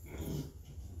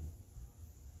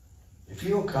if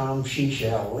you'll come, she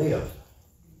shall live.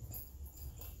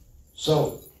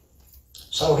 So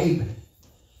he,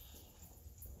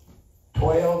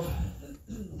 12.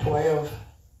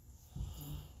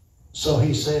 So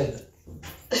he said,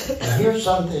 and here's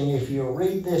something, if you'll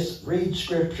read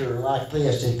scripture like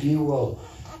this, if you will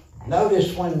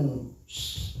notice when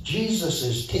Jesus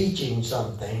is teaching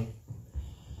something,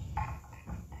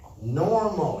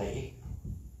 normally,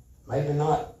 maybe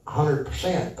not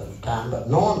 100% of the time, but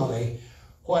normally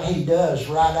what he does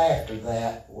right after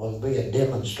that will be a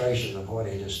demonstration of what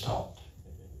he just taught.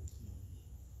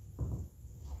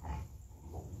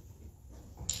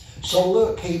 So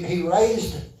look, he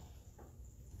raised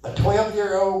a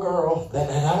 12-year-old girl that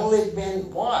had only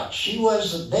been, what? She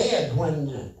wasn't dead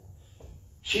when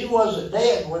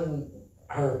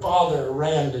her father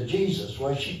ran to Jesus,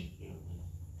 was she?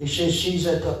 He says she's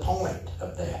at the point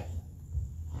of death.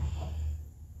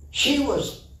 She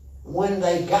was, when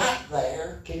they got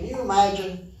there, can you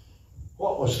imagine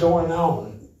what was going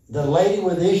on? The lady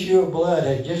with the issue of blood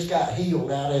had just got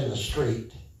healed out in the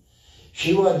street.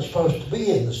 She wasn't supposed to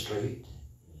be in the street.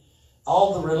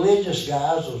 All the religious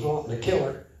guys was wanting to kill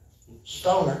her,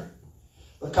 stone her,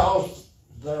 because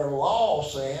their law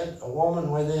said a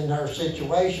woman within her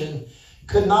situation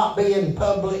could not be in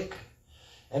public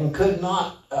and could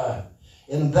not,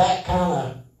 in that kind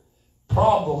of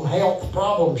health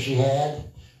problem she had,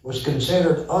 was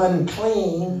considered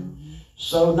unclean,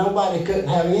 so nobody couldn't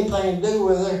have anything to do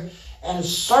with her, and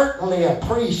certainly a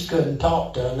priest couldn't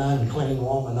talk to an unclean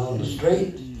woman on the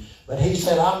street. But he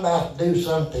said, I'm about to do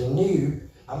something new.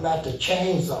 I'm about to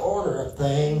change the order of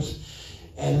things.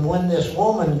 And when this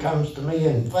woman comes to me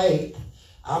in faith,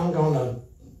 I'm going to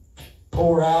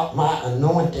pour out my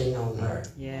anointing on her.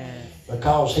 Yes.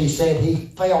 Because he said he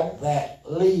felt that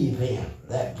leave him,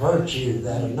 that virtue,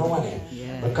 that anointing.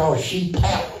 Yes. Because she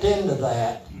tapped into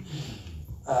that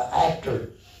after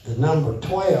the number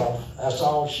 12. That's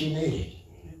all she needed.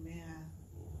 Amen.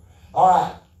 All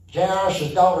right.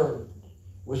 Jairus' daughter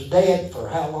was dead for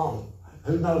how long?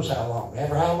 Who knows how long?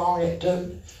 Ever how long it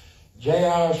took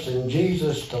Jairus and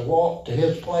Jesus to walk to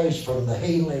his place from the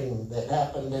healing that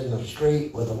happened in the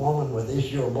street with a woman with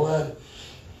issue of blood?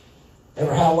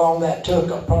 Ever how long that took?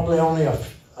 Probably only a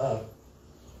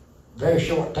very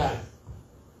short time.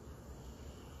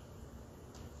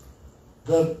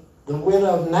 The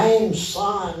widow of Nain's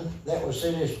son that was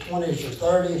in his 20s or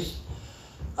 30s,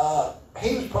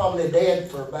 he was probably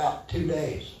dead for about 2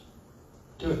 days.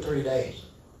 2 or 3 days.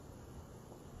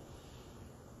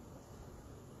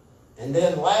 And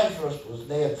then Lazarus was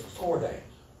dead for 4 days.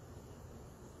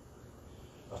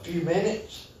 A few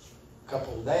minutes, a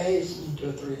couple of days, 2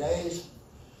 or 3 days,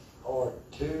 or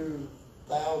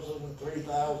 2,000,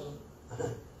 3,000.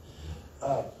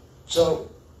 So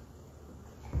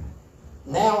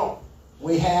now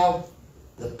we have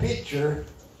the picture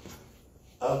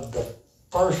of the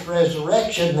first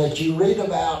resurrection that you read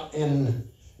about in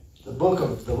the book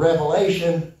of the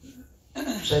Revelation.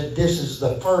 Said this is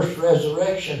the first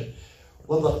resurrection.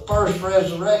 Well, the first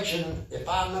resurrection, if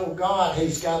I know God,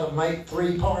 he's got to make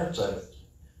 3 parts of it.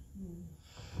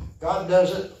 God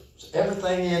does it,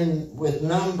 everything in with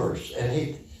numbers, and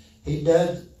he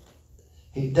does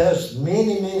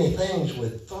many things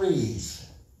with 3s.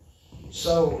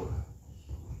 So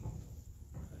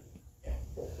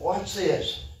watch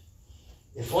this.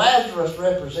 If Lazarus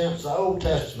represents the Old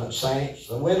Testament saints,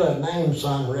 the widow of Nain's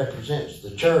son represents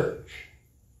the church.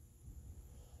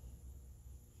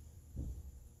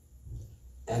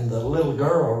 And the little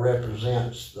girl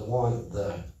represents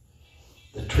the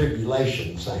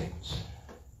tribulation saints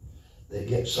that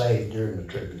get saved during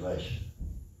the tribulation.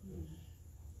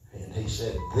 And he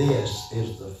said, this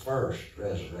is the first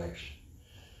resurrection.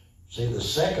 See, the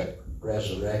second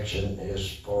resurrection is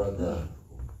for the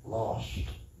lost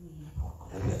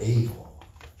and the evil.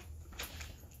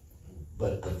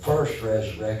 But the first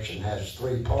resurrection has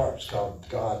 3 parts, called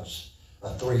God's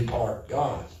a 3-part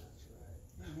God.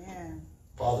 Amen.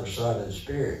 Father, Son, and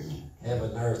Spirit,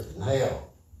 heaven, earth, and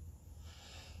hell.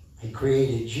 He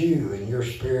created you in your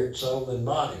spirit, soul, and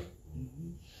body.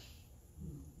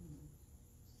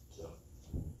 So,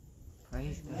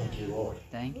 Praise God. thank you, Lord.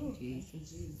 Thank you,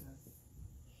 Jesus.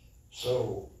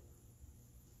 So,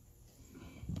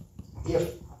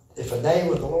 if a day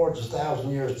with the Lord is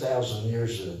 1,000 years, 1,000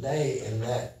 years is a day, and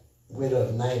that widow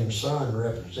of Nain's son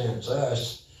represents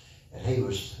us, and he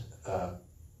was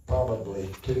probably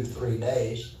 2-3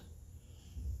 days.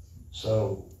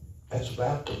 So that's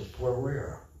about where we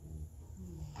are.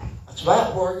 That's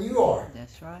about where you are.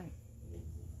 That's right.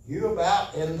 You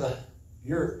about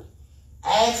you're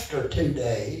after 2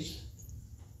 days.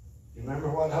 You remember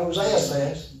what Hosea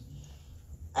says?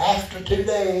 after 2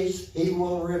 days, he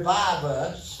will revive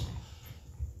us.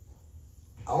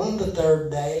 On the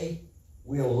third day,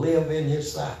 we'll live in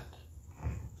his sight.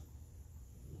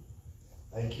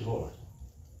 Thank you, Lord.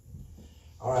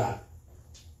 All right.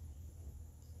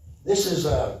 This is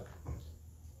a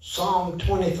Psalm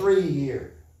 23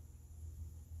 year.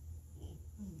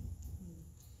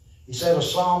 He said a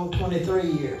Psalm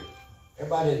 23 year.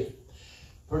 Everybody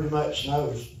pretty much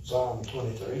knows Psalm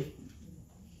 23.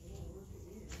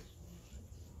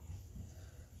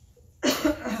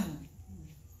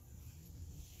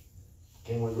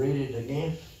 Can we read it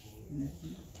again?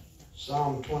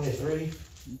 Psalm 23.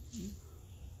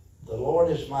 The Lord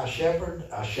is my shepherd,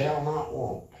 I shall not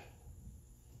want.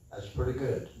 That's pretty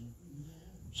good.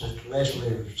 Sister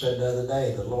Leslie said the other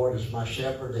day, the Lord is my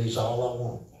shepherd, he's all I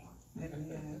want.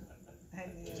 Amen.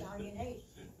 That's all you need.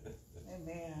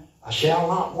 Amen. I shall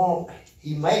not want.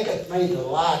 He maketh me to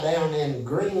lie down in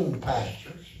green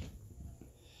pastures.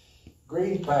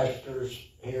 Green pastures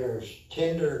here is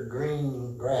tender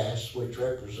green grass, which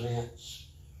represents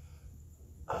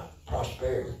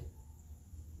prosperity.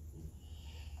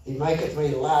 He maketh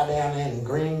me to lie down in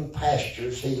green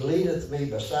pastures. He leadeth me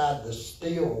beside the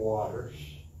still waters.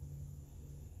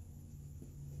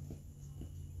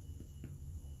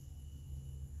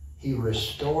 He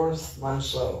restoreth my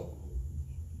soul.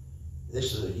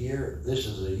 This is a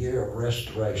year of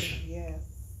restoration. Yes.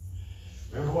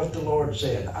 Remember what the Lord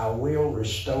said, I will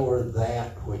restore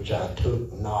that which I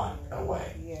took not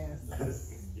away. Yes.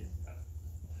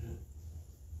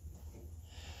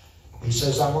 He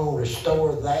says, I'm going to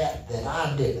restore that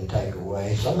I didn't take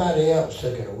away. Somebody else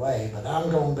took it away, but I'm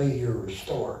going to be your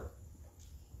restorer.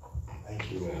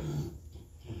 Thank you, Lord.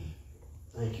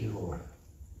 Thank you, Lord.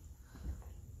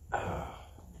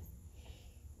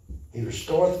 He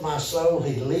restoreth my soul.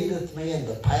 He leadeth me in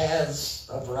the paths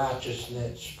of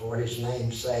righteousness for his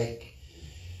name's sake.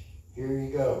 Here you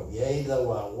go. Yea,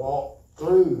 though I walk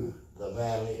through the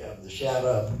valley of the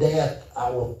shadow of death, I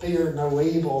will fear no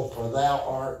evil, for thou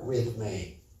art with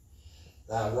me.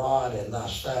 Thy rod and thy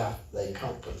staff, they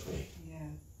comfort me. Yes.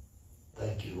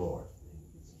 Thank you, Lord.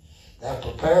 Thou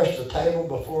preparest a table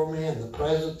before me in the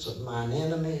presence of mine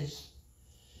enemies.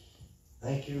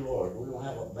 Thank you, Lord. We will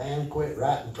have a banquet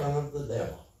right in front of the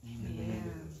devil.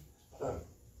 Amen.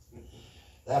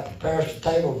 Thou preparest a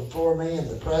table before me in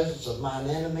the presence of mine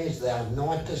enemies. Thou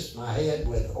anointest my head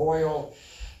with oil.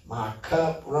 My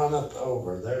cup runneth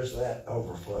over. There's that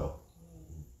overflow.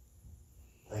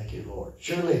 Thank you, Lord.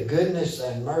 Surely goodness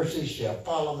and mercy shall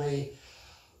follow me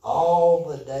all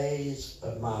the days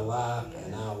of my life,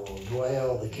 and I will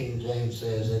dwell, the King James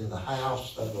says, in the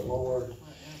house of the Lord.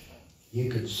 You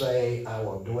could say, I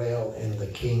will dwell in the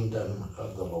kingdom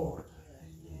of the Lord.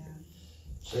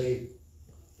 See,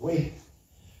 we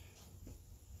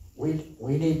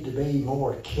need to be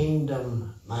more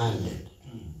kingdom-minded.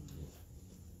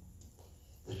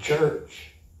 The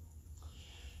church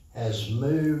has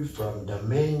moved from a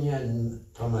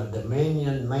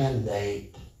dominion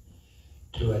mandate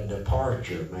to a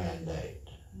departure mandate.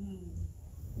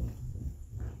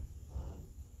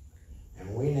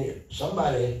 And we need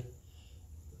somebody.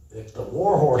 If the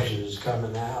war horse is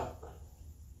coming out,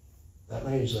 that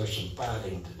means there's some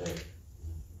fighting to do.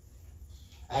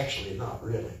 Actually, not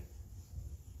really.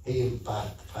 He can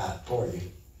fight the fight for you,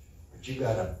 but you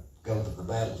got to go to the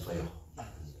battlefield.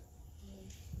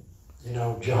 You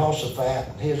know, Jehoshaphat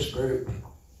and his group,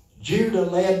 Judah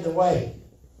led the way.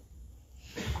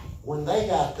 When they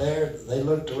got there, they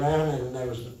looked around and there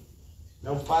was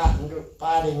no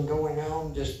fighting going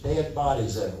on, just dead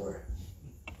bodies everywhere.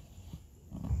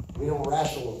 We don't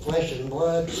wrestle with flesh and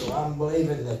blood, so I'm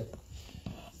believing that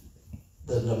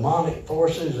the demonic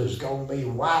forces is going to be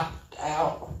wiped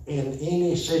out in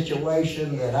any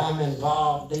situation that I'm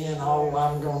involved in. All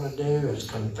I'm going to do is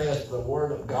confess the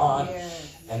Word of God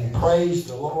and praise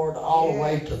the Lord all the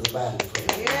way to the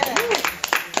battlefield.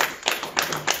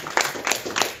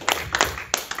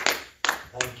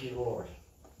 Thank you, Lord.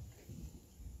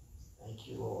 Thank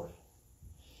you, Lord.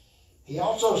 He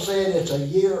also said it's a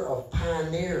year of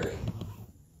pioneering.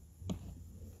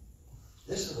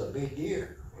 This is a big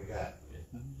year we got.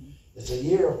 It's a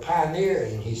year of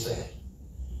pioneering, he said.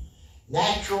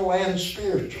 Natural and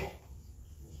spiritual.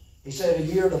 He said a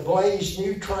year to blaze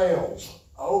new trails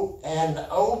and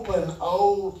open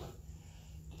old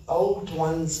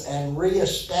ones and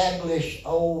reestablish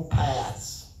old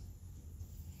paths.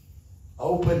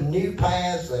 Open new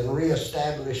paths and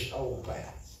reestablish old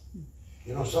paths.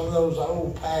 You know, some of those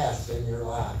old paths in your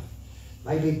life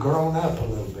may be grown up a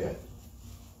little bit.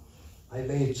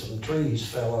 Maybe some trees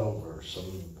fell over,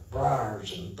 some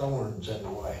briars and thorns in the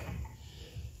way.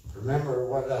 Remember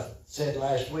what I said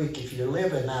last week, if you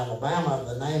live in Alabama,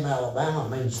 the name Alabama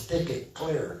means thicket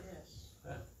clear.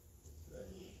 Yes.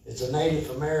 It's a Native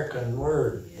American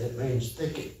word that means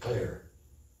thicket clear.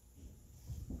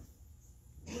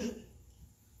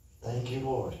 Thank you,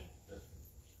 Lord.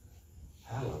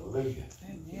 Hallelujah.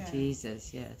 Amen.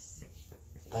 Jesus, yes.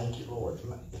 Thank you, Lord.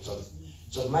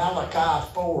 It's a Malachi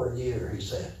 4 year, he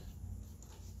said.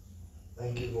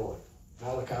 Thank you, Lord.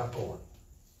 Malachi 4.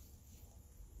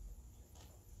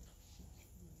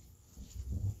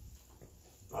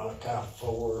 Malachi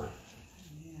 4.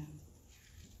 Amen.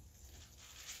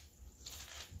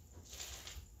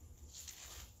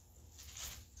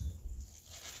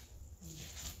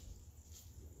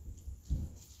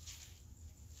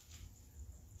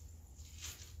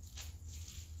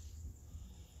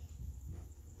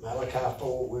 Malachi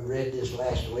 4, we read this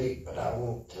last week, but I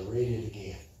want to read it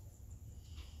again.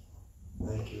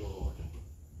 Thank you, Lord.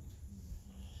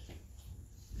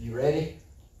 You ready?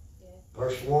 Yeah.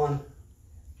 Verse 1.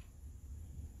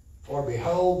 For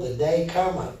behold, the day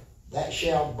cometh that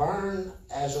shall burn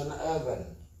as an oven,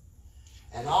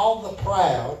 and all the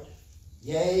proud,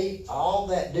 yea, all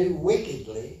that do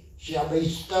wickedly, shall be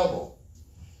stubble.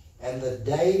 And the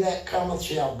day that cometh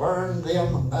shall burn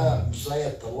them up,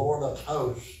 saith the Lord of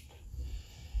hosts,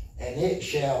 and it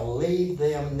shall leave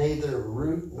them neither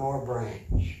root nor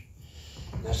branch.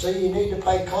 Now see, you need to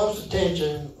pay close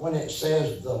attention when it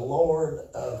says the Lord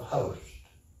of hosts.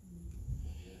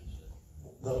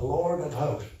 The Lord of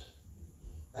hosts.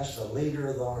 That's the leader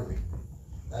of the army.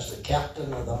 That's the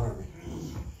captain of the army.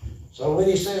 So when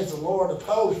he says the Lord of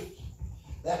hosts,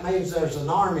 that means there's an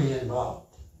army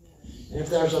involved. And if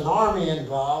there's an army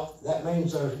involved, that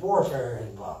means there's warfare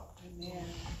involved. Amen.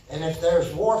 And if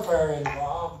there's warfare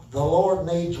involved, the Lord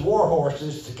needs war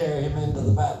horses to carry him into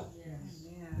the battle. Yes.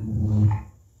 Amen.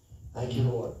 Thank you,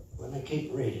 Lord. Let me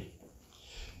keep reading.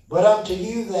 But unto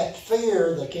you that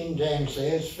fear, the King James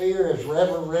says, fear is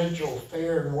reverential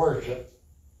fear and worship.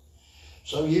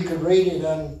 So you could read it,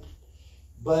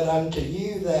 but unto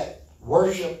you that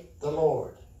worship the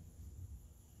Lord,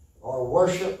 or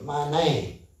worship my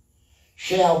name,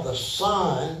 shall the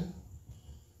Son,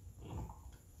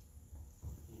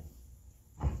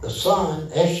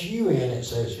 S-U-N it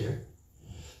says here,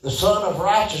 the Son of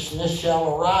Righteousness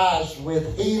shall arise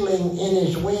with healing in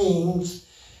his wings,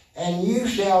 and you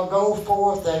shall go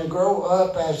forth and grow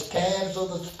up as calves of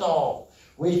the stall.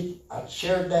 I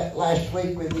shared that last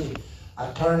week with you.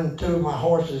 I turned two of my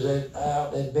horses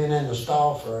out. They'd been in the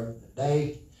stall for a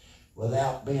day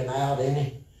without being out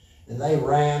any. And they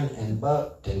ran and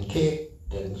bucked and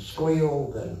kicked and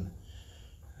squealed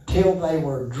until they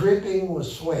were dripping with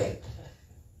sweat.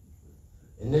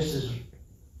 And this is,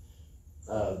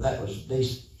 that was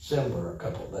December a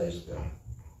couple of days ago.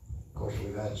 Of course,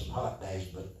 we've had some hot days,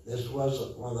 but this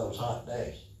wasn't one of those hot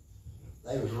days.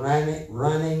 They was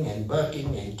running and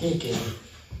bucking and kicking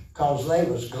because they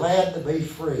was glad to be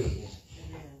free.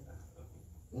 Amen.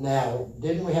 Now,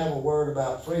 didn't we have a word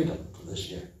about freedom for this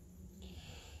year?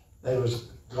 They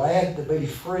was glad to be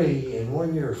free, and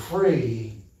when you're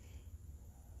free,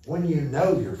 when you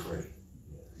know you're free,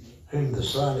 whom the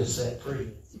Son has set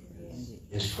free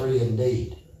is free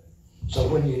indeed. So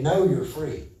when you know you're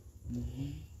free,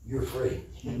 you're free.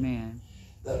 Amen.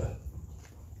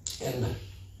 And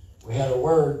we had a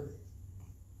word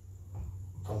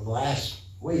from last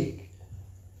week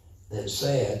that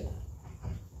said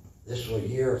this was a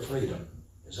year of freedom.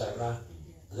 Is that right?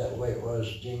 Is that the way it was,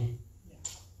 Jeannie?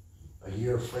 A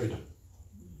year of freedom.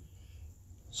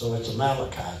 So it's a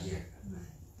Malachi year.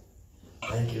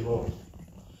 Thank you, Lord.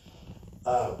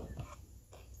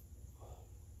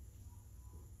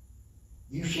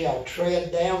 You shall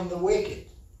tread down the wicked.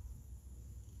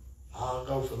 I'll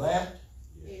go for that.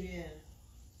 Amen.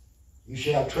 You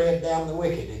shall tread down the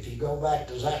wicked. If you go back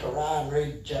to Zechariah and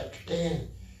read chapter 10,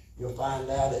 you'll find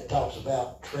out it talks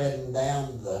about treading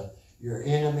down your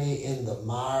enemy in the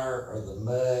mire or the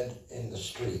mud in the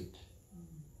street.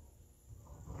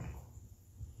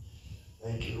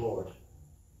 Thank you, Lord.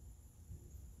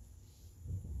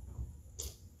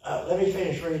 Let me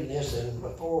finish reading this, and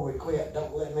before we quit,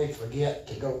 don't let me forget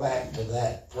to go back to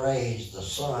that phrase, the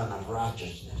Son of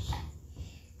Righteousness.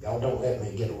 Y'all don't let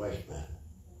me get away from that.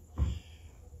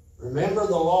 Remember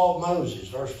the law of Moses,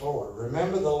 verse 4.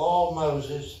 Remember the law of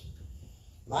Moses,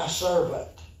 my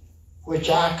servant, which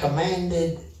I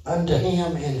commanded unto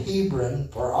him in Hebron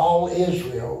for all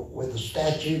Israel with the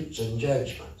statutes and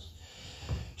judgments.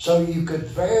 So you could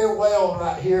very well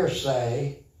right here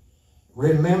say,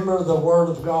 remember the word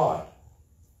of God.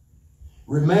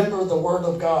 Remember the word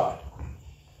of God.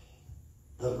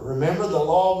 Remember the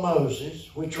law of Moses,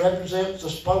 which represents the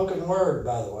spoken word,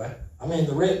 by the way. I mean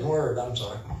the written word, I'm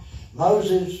sorry.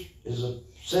 Moses is a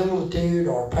similitude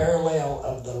or parallel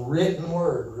of the written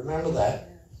word. Remember that.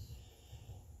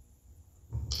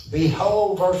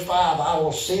 Behold, verse 5, I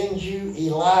will send you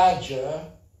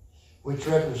Elijah, which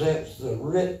represents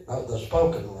the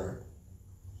spoken word.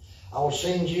 I will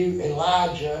send you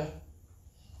Elijah,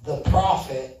 the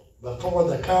prophet, before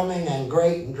the coming and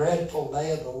great and dreadful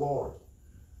day of the Lord.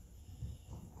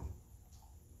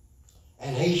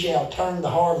 And he shall turn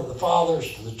the heart of the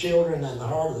fathers to the children, and the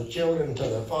heart of the children to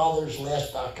their fathers,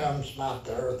 lest I come smite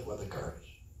the earth with a curse.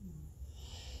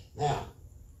 Now,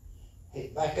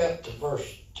 back up to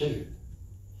verse 2.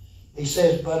 He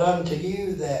says, but unto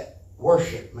you that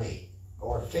worship me,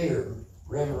 or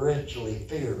reverentially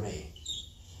fear me,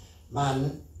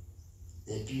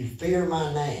 if you fear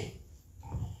my name.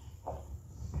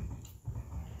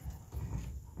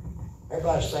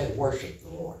 Everybody say, worship the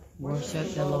Lord.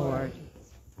 Worship the Lord.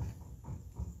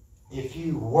 If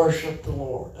you worship the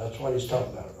Lord, that's what he's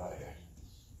talking about right here.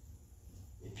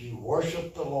 If you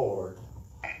worship the Lord,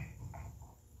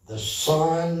 the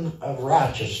Son of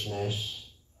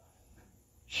Righteousness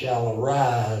shall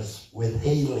arise with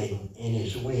healing in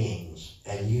his wings,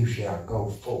 and you shall go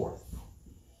forth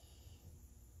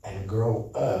and grow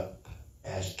up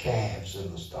as calves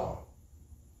in the stall.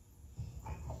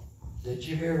 Did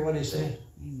you hear what he said?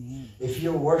 Amen. If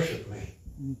you'll worship me.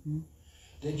 Mm-hmm.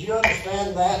 Did you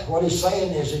understand that? What he's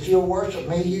saying is, if you'll worship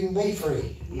me, you can be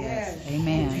free. Yes.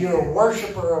 Amen. If you're a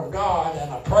worshiper of God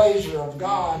and a praiser of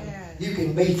God, Yes. you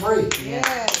can be free.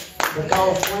 Yes.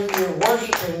 Because when you're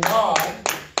worshiping God,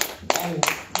 and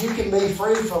you can be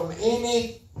free from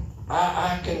any,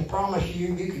 I can promise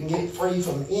you, you can get free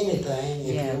from anything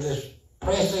if Yes. you just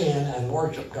press in and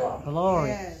worship God. Glory.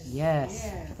 Yes. Yes.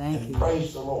 Yes. Thank And you.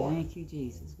 praise the Lord. Thank you,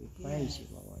 Jesus. We praise you,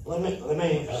 Lord. Let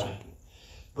me,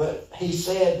 but he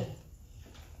said,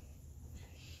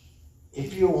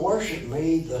 if you worship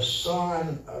me, the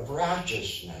Son of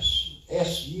Righteousness,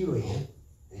 S-U-N,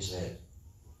 he said.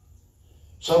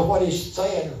 So what he's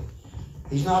saying,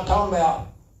 he's not talking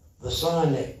about the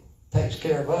sun that takes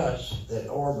care of us, that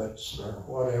orbits or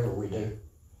whatever we do.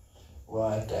 Well,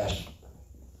 I have to ask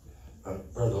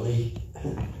Brother Lee.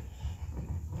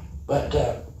 But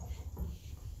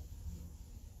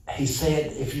he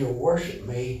said, if you worship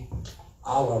me,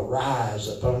 I'll arise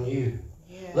upon you.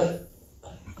 Yes.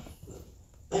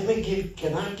 Let me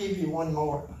can I give you one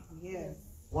more Yes.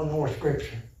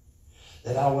 scripture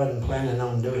that I wasn't planning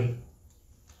on doing?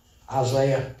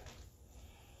 Isaiah,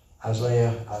 I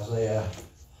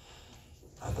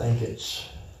think it's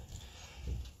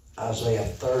Isaiah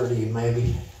 30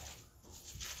 maybe.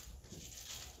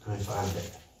 Let me find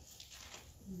it.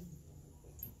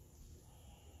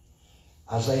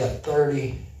 Isaiah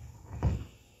 30,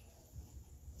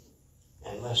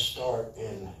 and let's start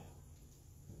in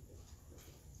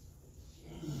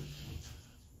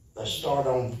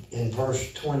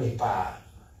verse 25.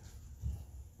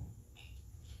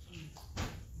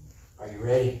 Are you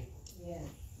ready? Yes.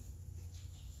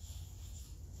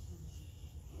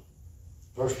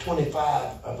 Verse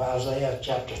 25 of Isaiah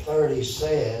chapter 30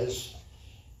 says,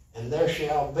 and there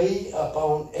shall be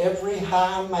upon every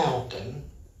high mountain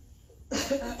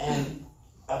and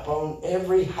upon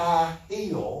every high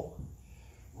hill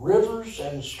rivers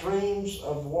and streams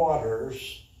of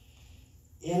waters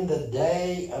in the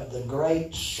day of the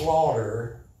great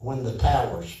slaughter when the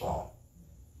towers fall.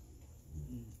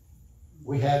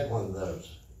 We had one of those.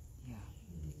 Yeah.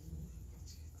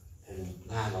 In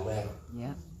 9/11.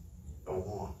 Yeah.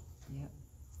 01. Yeah.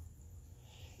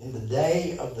 In the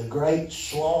day of the great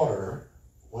slaughter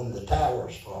when the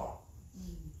towers fall.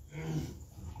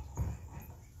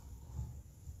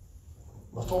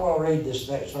 Before I read this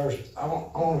next verse, I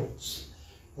want to,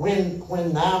 when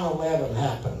 9/11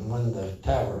 happened, when the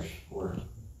towers were,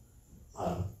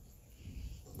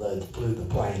 they flew the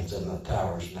planes and the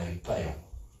towers and they fell.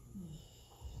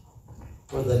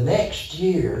 For the next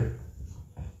year,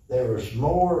 there was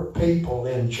more people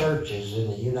in churches in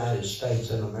the United States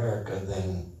and America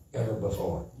than ever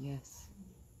before. Yes.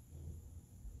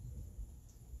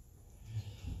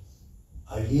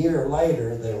 A year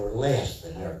later, there were less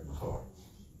than ever before.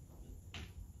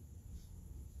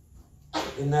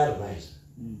 Isn't that amazing?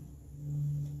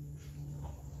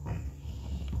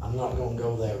 I'm not going to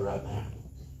go there right now.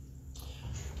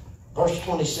 Verse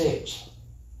 26.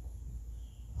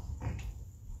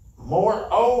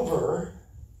 Moreover,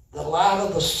 the light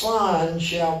of the sun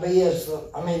shall be as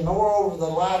moreover, the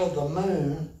light of the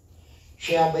moon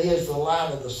shall be as the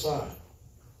light of the sun.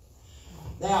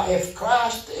 Now, if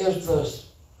Christ is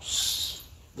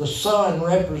the sun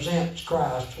represents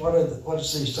Christ, what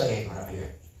is he saying right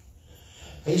here?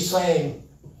 He's saying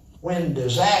when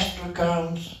disaster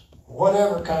comes,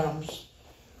 whatever comes,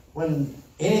 when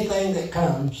anything that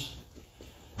comes,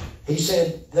 he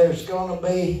said there's going to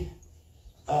be,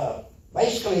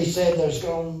 basically he said there's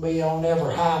going to be on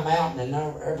every high mountain and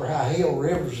every high hill,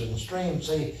 rivers and streams.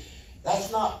 See,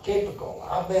 that's not typical.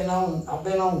 I've been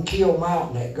on Kill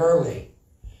Mountain at Gurley,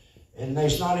 and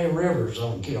there's not any rivers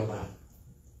on Kill Mountain.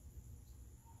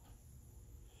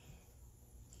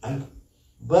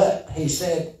 But he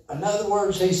said, in other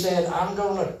words, he said, I'm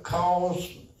going to cause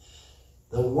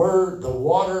the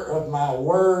water of my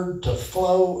word to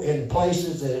flow in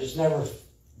places that it's never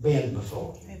been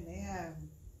before. Amen.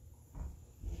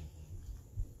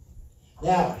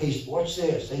 Now, watch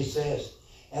this. He says,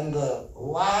 and the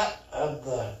light of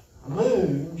the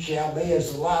moon shall be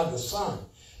as the light of the sun.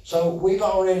 So we've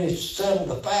already settled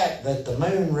the fact that the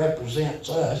moon represents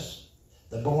us,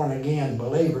 the born again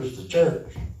believers, the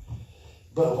church.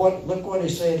 But look what he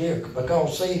said here,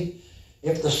 because see,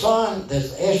 if the sun,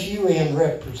 this S-U-N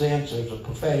represents as a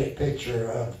prophetic picture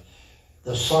of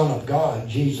the Son of God,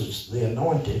 Jesus the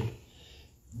Anointed,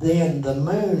 then the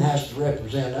moon has to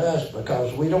represent us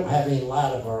because we don't have any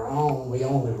light of our own. We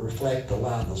only reflect the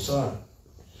light of the sun.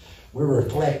 We're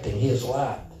reflecting his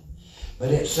light.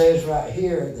 But it says right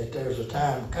here that there's a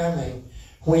time coming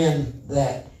when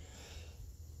that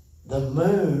the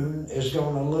moon is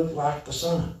going to look like the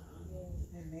sun.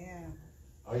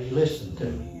 Are you listening to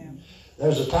me? Amen.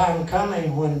 There's a time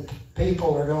coming when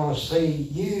people are going to see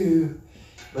you,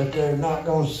 but they're not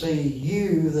going to see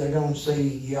you, they're going to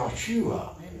see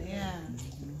Yeshua. Amen.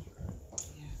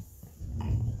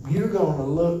 You're going to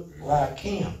look like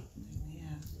him.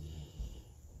 Amen.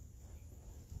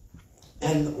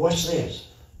 And what's this?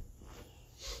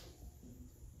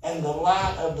 And the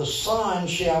light of the sun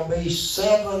shall be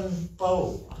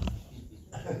sevenfold.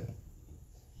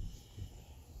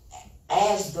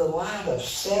 As the light of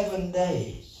 7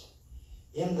 days,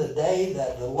 in the day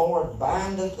that the Lord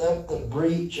bindeth up the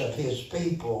breach of his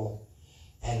people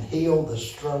and heal the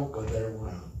stroke of their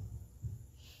wound.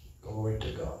 Glory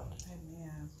to God.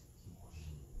 Amen.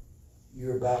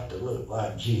 You're about to look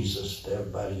like Jesus to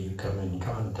everybody you come in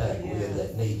contact with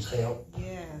that needs help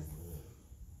Yes.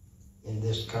 in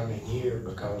this coming year,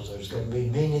 because there's going to be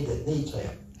many that needs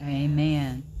help.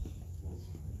 Amen.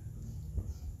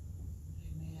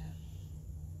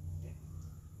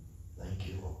 Thank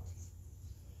you, Lord.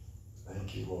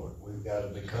 Thank you, Lord. We've got to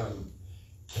become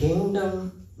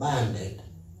kingdom-minded.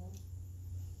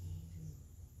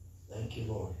 Thank you,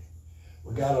 Lord.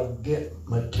 We got to get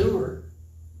mature.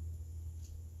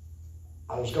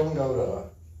 I was going to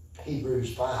go to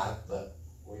Hebrews 5, but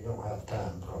we don't have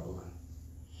time probably.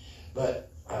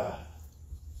 But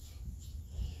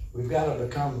we've got to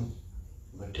become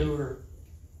mature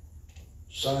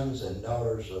sons and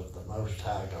daughters of the Most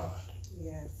High God.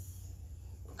 Yes.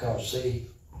 Because, see,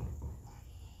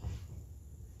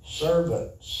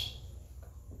 servants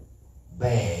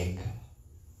beg,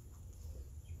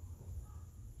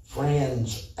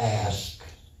 friends ask,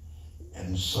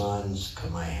 and sons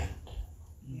command.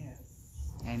 Yes.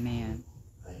 Amen.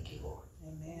 Thank you, Lord.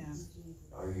 Amen.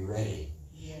 Are you ready?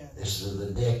 Yes. This is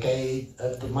the decade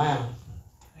of the mouth.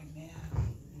 Amen.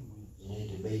 You need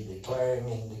to be declaring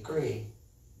and decreeing.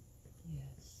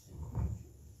 Yes.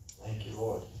 Thank you,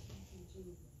 Lord.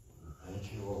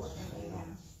 Thank you, Lord.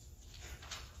 Amen.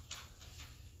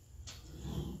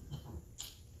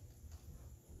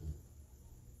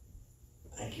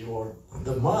 Thank you, Lord.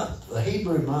 The month, the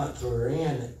Hebrew month we're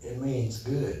in, it means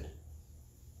good.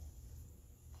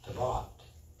 Tevet.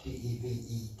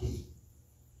 T-E-V-E-T.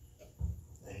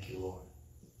 Thank you, Lord.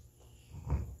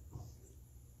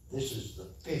 This is the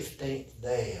 15th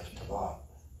day of Tevet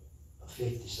of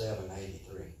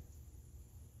 5783.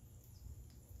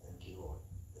 Thank you, Lord.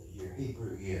 The year,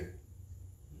 Hebrew year.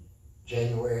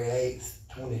 January 8th,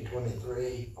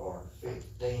 2023, or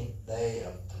 15th day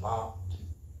of Tevet,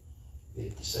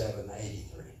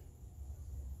 5783.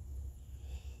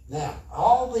 Now,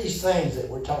 all these things that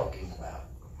we're talking about,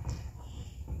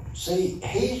 see,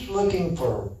 he's looking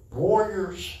for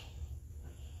warriors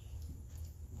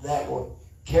that will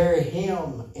carry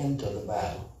him into the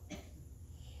battle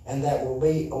and that will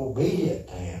be obedient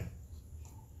to him.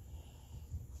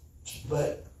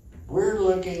 But we're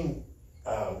looking,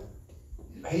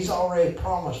 he's already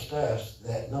promised us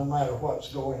that no matter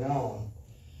what's going on,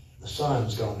 the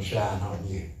sun's going to shine on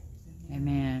you.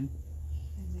 Amen.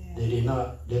 Amen. Did he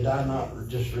not? Did I not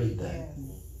just read that?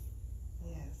 Yes.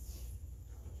 Yes.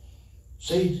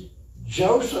 See,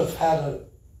 Joseph had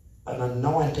an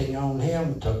anointing on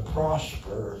him to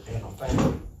prosper in a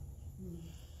family.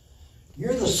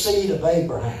 You're the seed of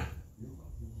Abraham.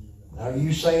 Now, are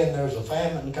you saying there's a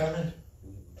famine coming?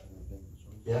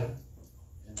 Yeah,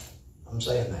 I'm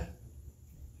saying that.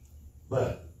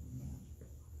 But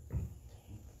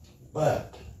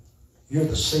you're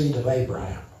the seed of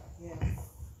Abraham. Yes.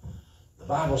 The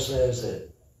Bible says that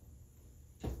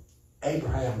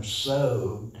Abraham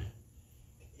sowed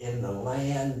in the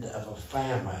land of a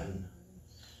famine,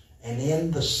 and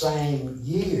in the same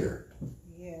year,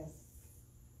 Yes.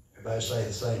 everybody say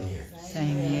the same year,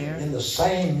 Same year. in the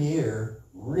same year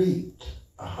reaped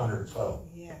 100-fold.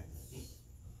 Yes.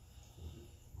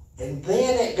 And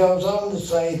then it goes on to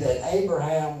say that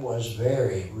Abraham was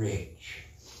very rich.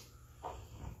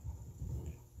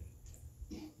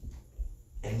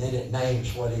 And then it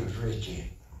names what he was rich in.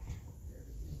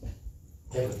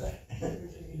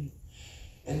 Everything.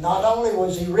 And not only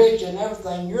was he rich in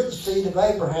everything, you're the seed of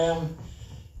Abraham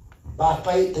by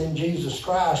faith in Jesus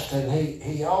Christ. And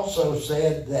he also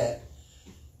said that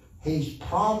he's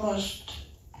promised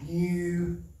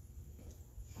you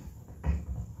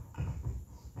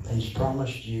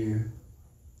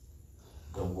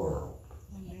the world.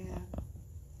 Amen.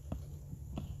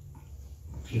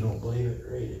 If you don't believe it,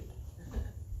 read it.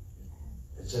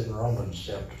 It's in Romans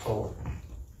chapter 4.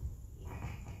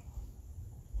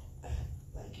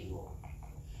 Thank you, Lord.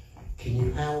 Can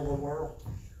you handle the world?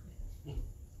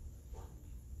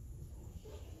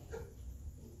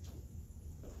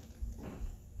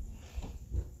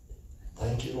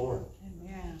 Thank you, Lord.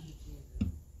 Amen.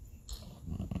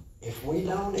 If we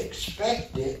don't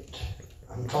expect it,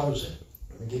 I'm closing.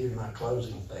 Let me give you my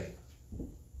closing thing.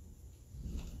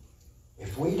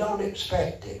 If we don't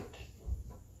expect it,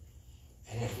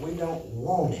 and if we don't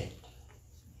want it,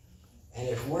 and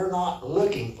if we're not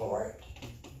looking for it,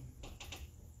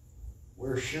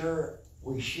 we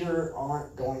sure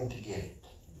aren't going to get it.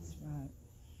 That's right.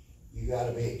 You got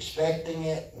to be expecting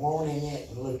it, wanting it,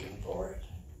 and looking for it.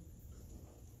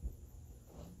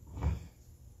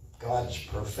 God's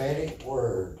prophetic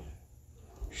word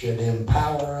should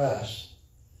empower us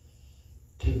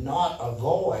to not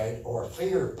avoid or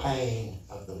fear pain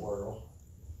of the world,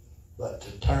 but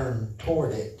to turn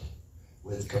toward it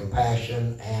with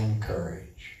compassion and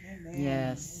courage. Amen.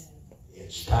 Yes.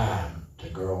 It's time to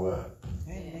grow up.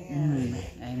 Amen. Amen.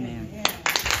 Amen. Yes.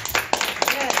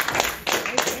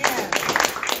 Amen.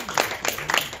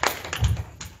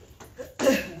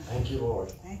 Thank you,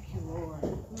 Lord. Thank you, Lord.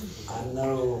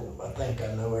 I think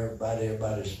I know everybody.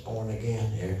 Everybody's born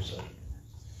again here, so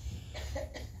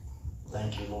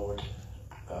thank you, Lord.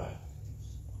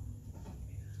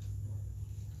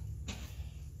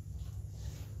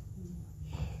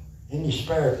 In your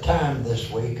spare time this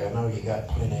week, I know you got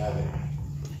plenty of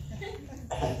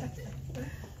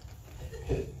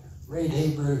it. Read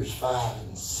Hebrews 5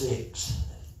 and 6.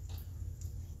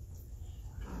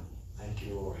 Thank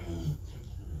you, Lord.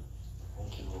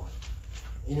 Thank you, Lord.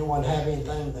 Anyone have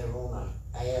anything they want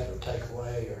to add or take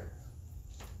away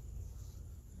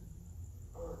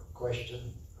or question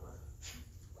or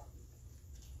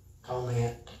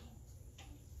comment?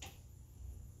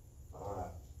 All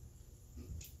right.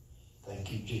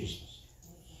 Thank you, Jesus.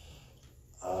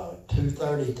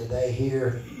 2:30 today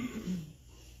here.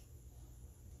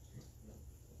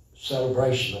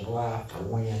 Celebration of life for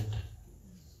Wind.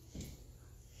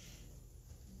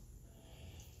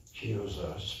 She was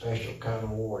a special kind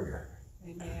of warrior.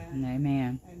 Amen.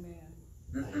 Amen. Amen.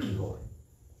 Thank you, Lord.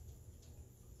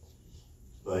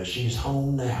 But she's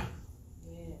home now.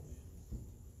 Yes.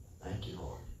 Thank you,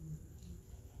 Lord.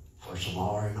 For some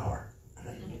R&R.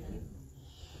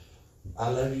 I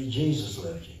love you. Jesus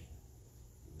loves you.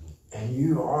 And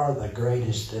you are the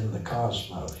greatest in the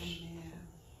cosmos Amen.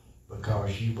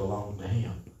 because you belong to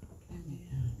Him. Amen.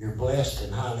 You're blessed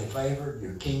and highly favored.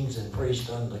 You're kings and priests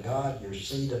unto God. You're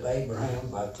seed of Abraham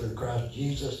through Christ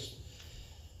Jesus.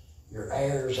 You're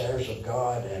heirs of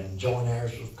God, and joint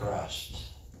heirs with Christ.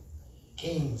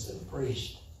 Kings and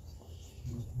priests.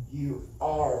 You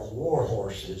are war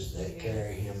horses that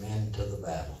carry Him into the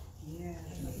battle. Yes.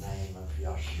 In the name of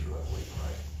Yeshua we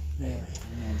pray. Amen.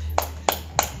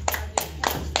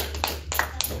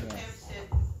 Pam said,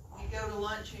 you go to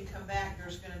lunch and come back,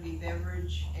 there's gonna be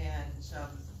beverage and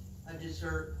a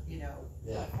dessert,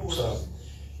 Yeah, course. so,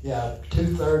 yeah,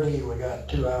 2:30, we got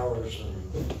 2 hours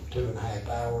and 2.5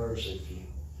 hours. If you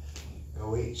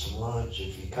go eat some lunch,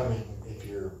 if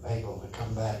you're able to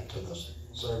come back to the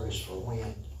service for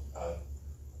Wind,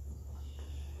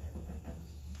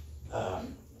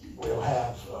 we'll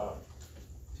have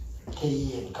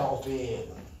tea and coffee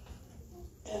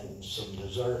and some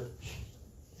dessert.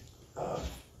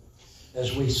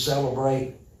 as we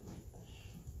celebrate,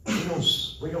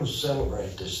 we're gonna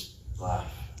celebrate this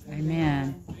life.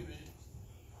 Amen.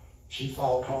 She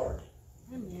fought hard.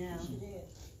 Amen.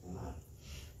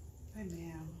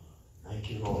 Amen. Thank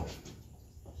you, Lord.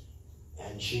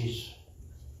 And she's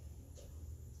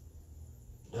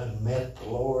done met the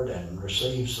Lord and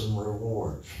received some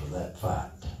rewards for that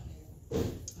fight.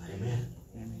 Amen.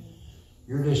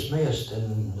 You're dismissed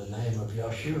in the name of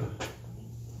Yeshua.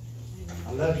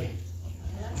 I love you.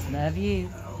 Love you.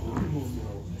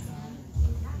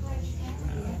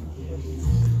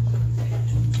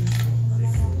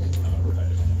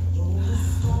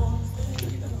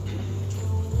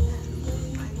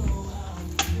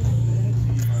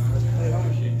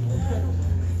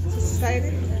 Sister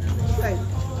Sadie,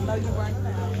 I know you weren't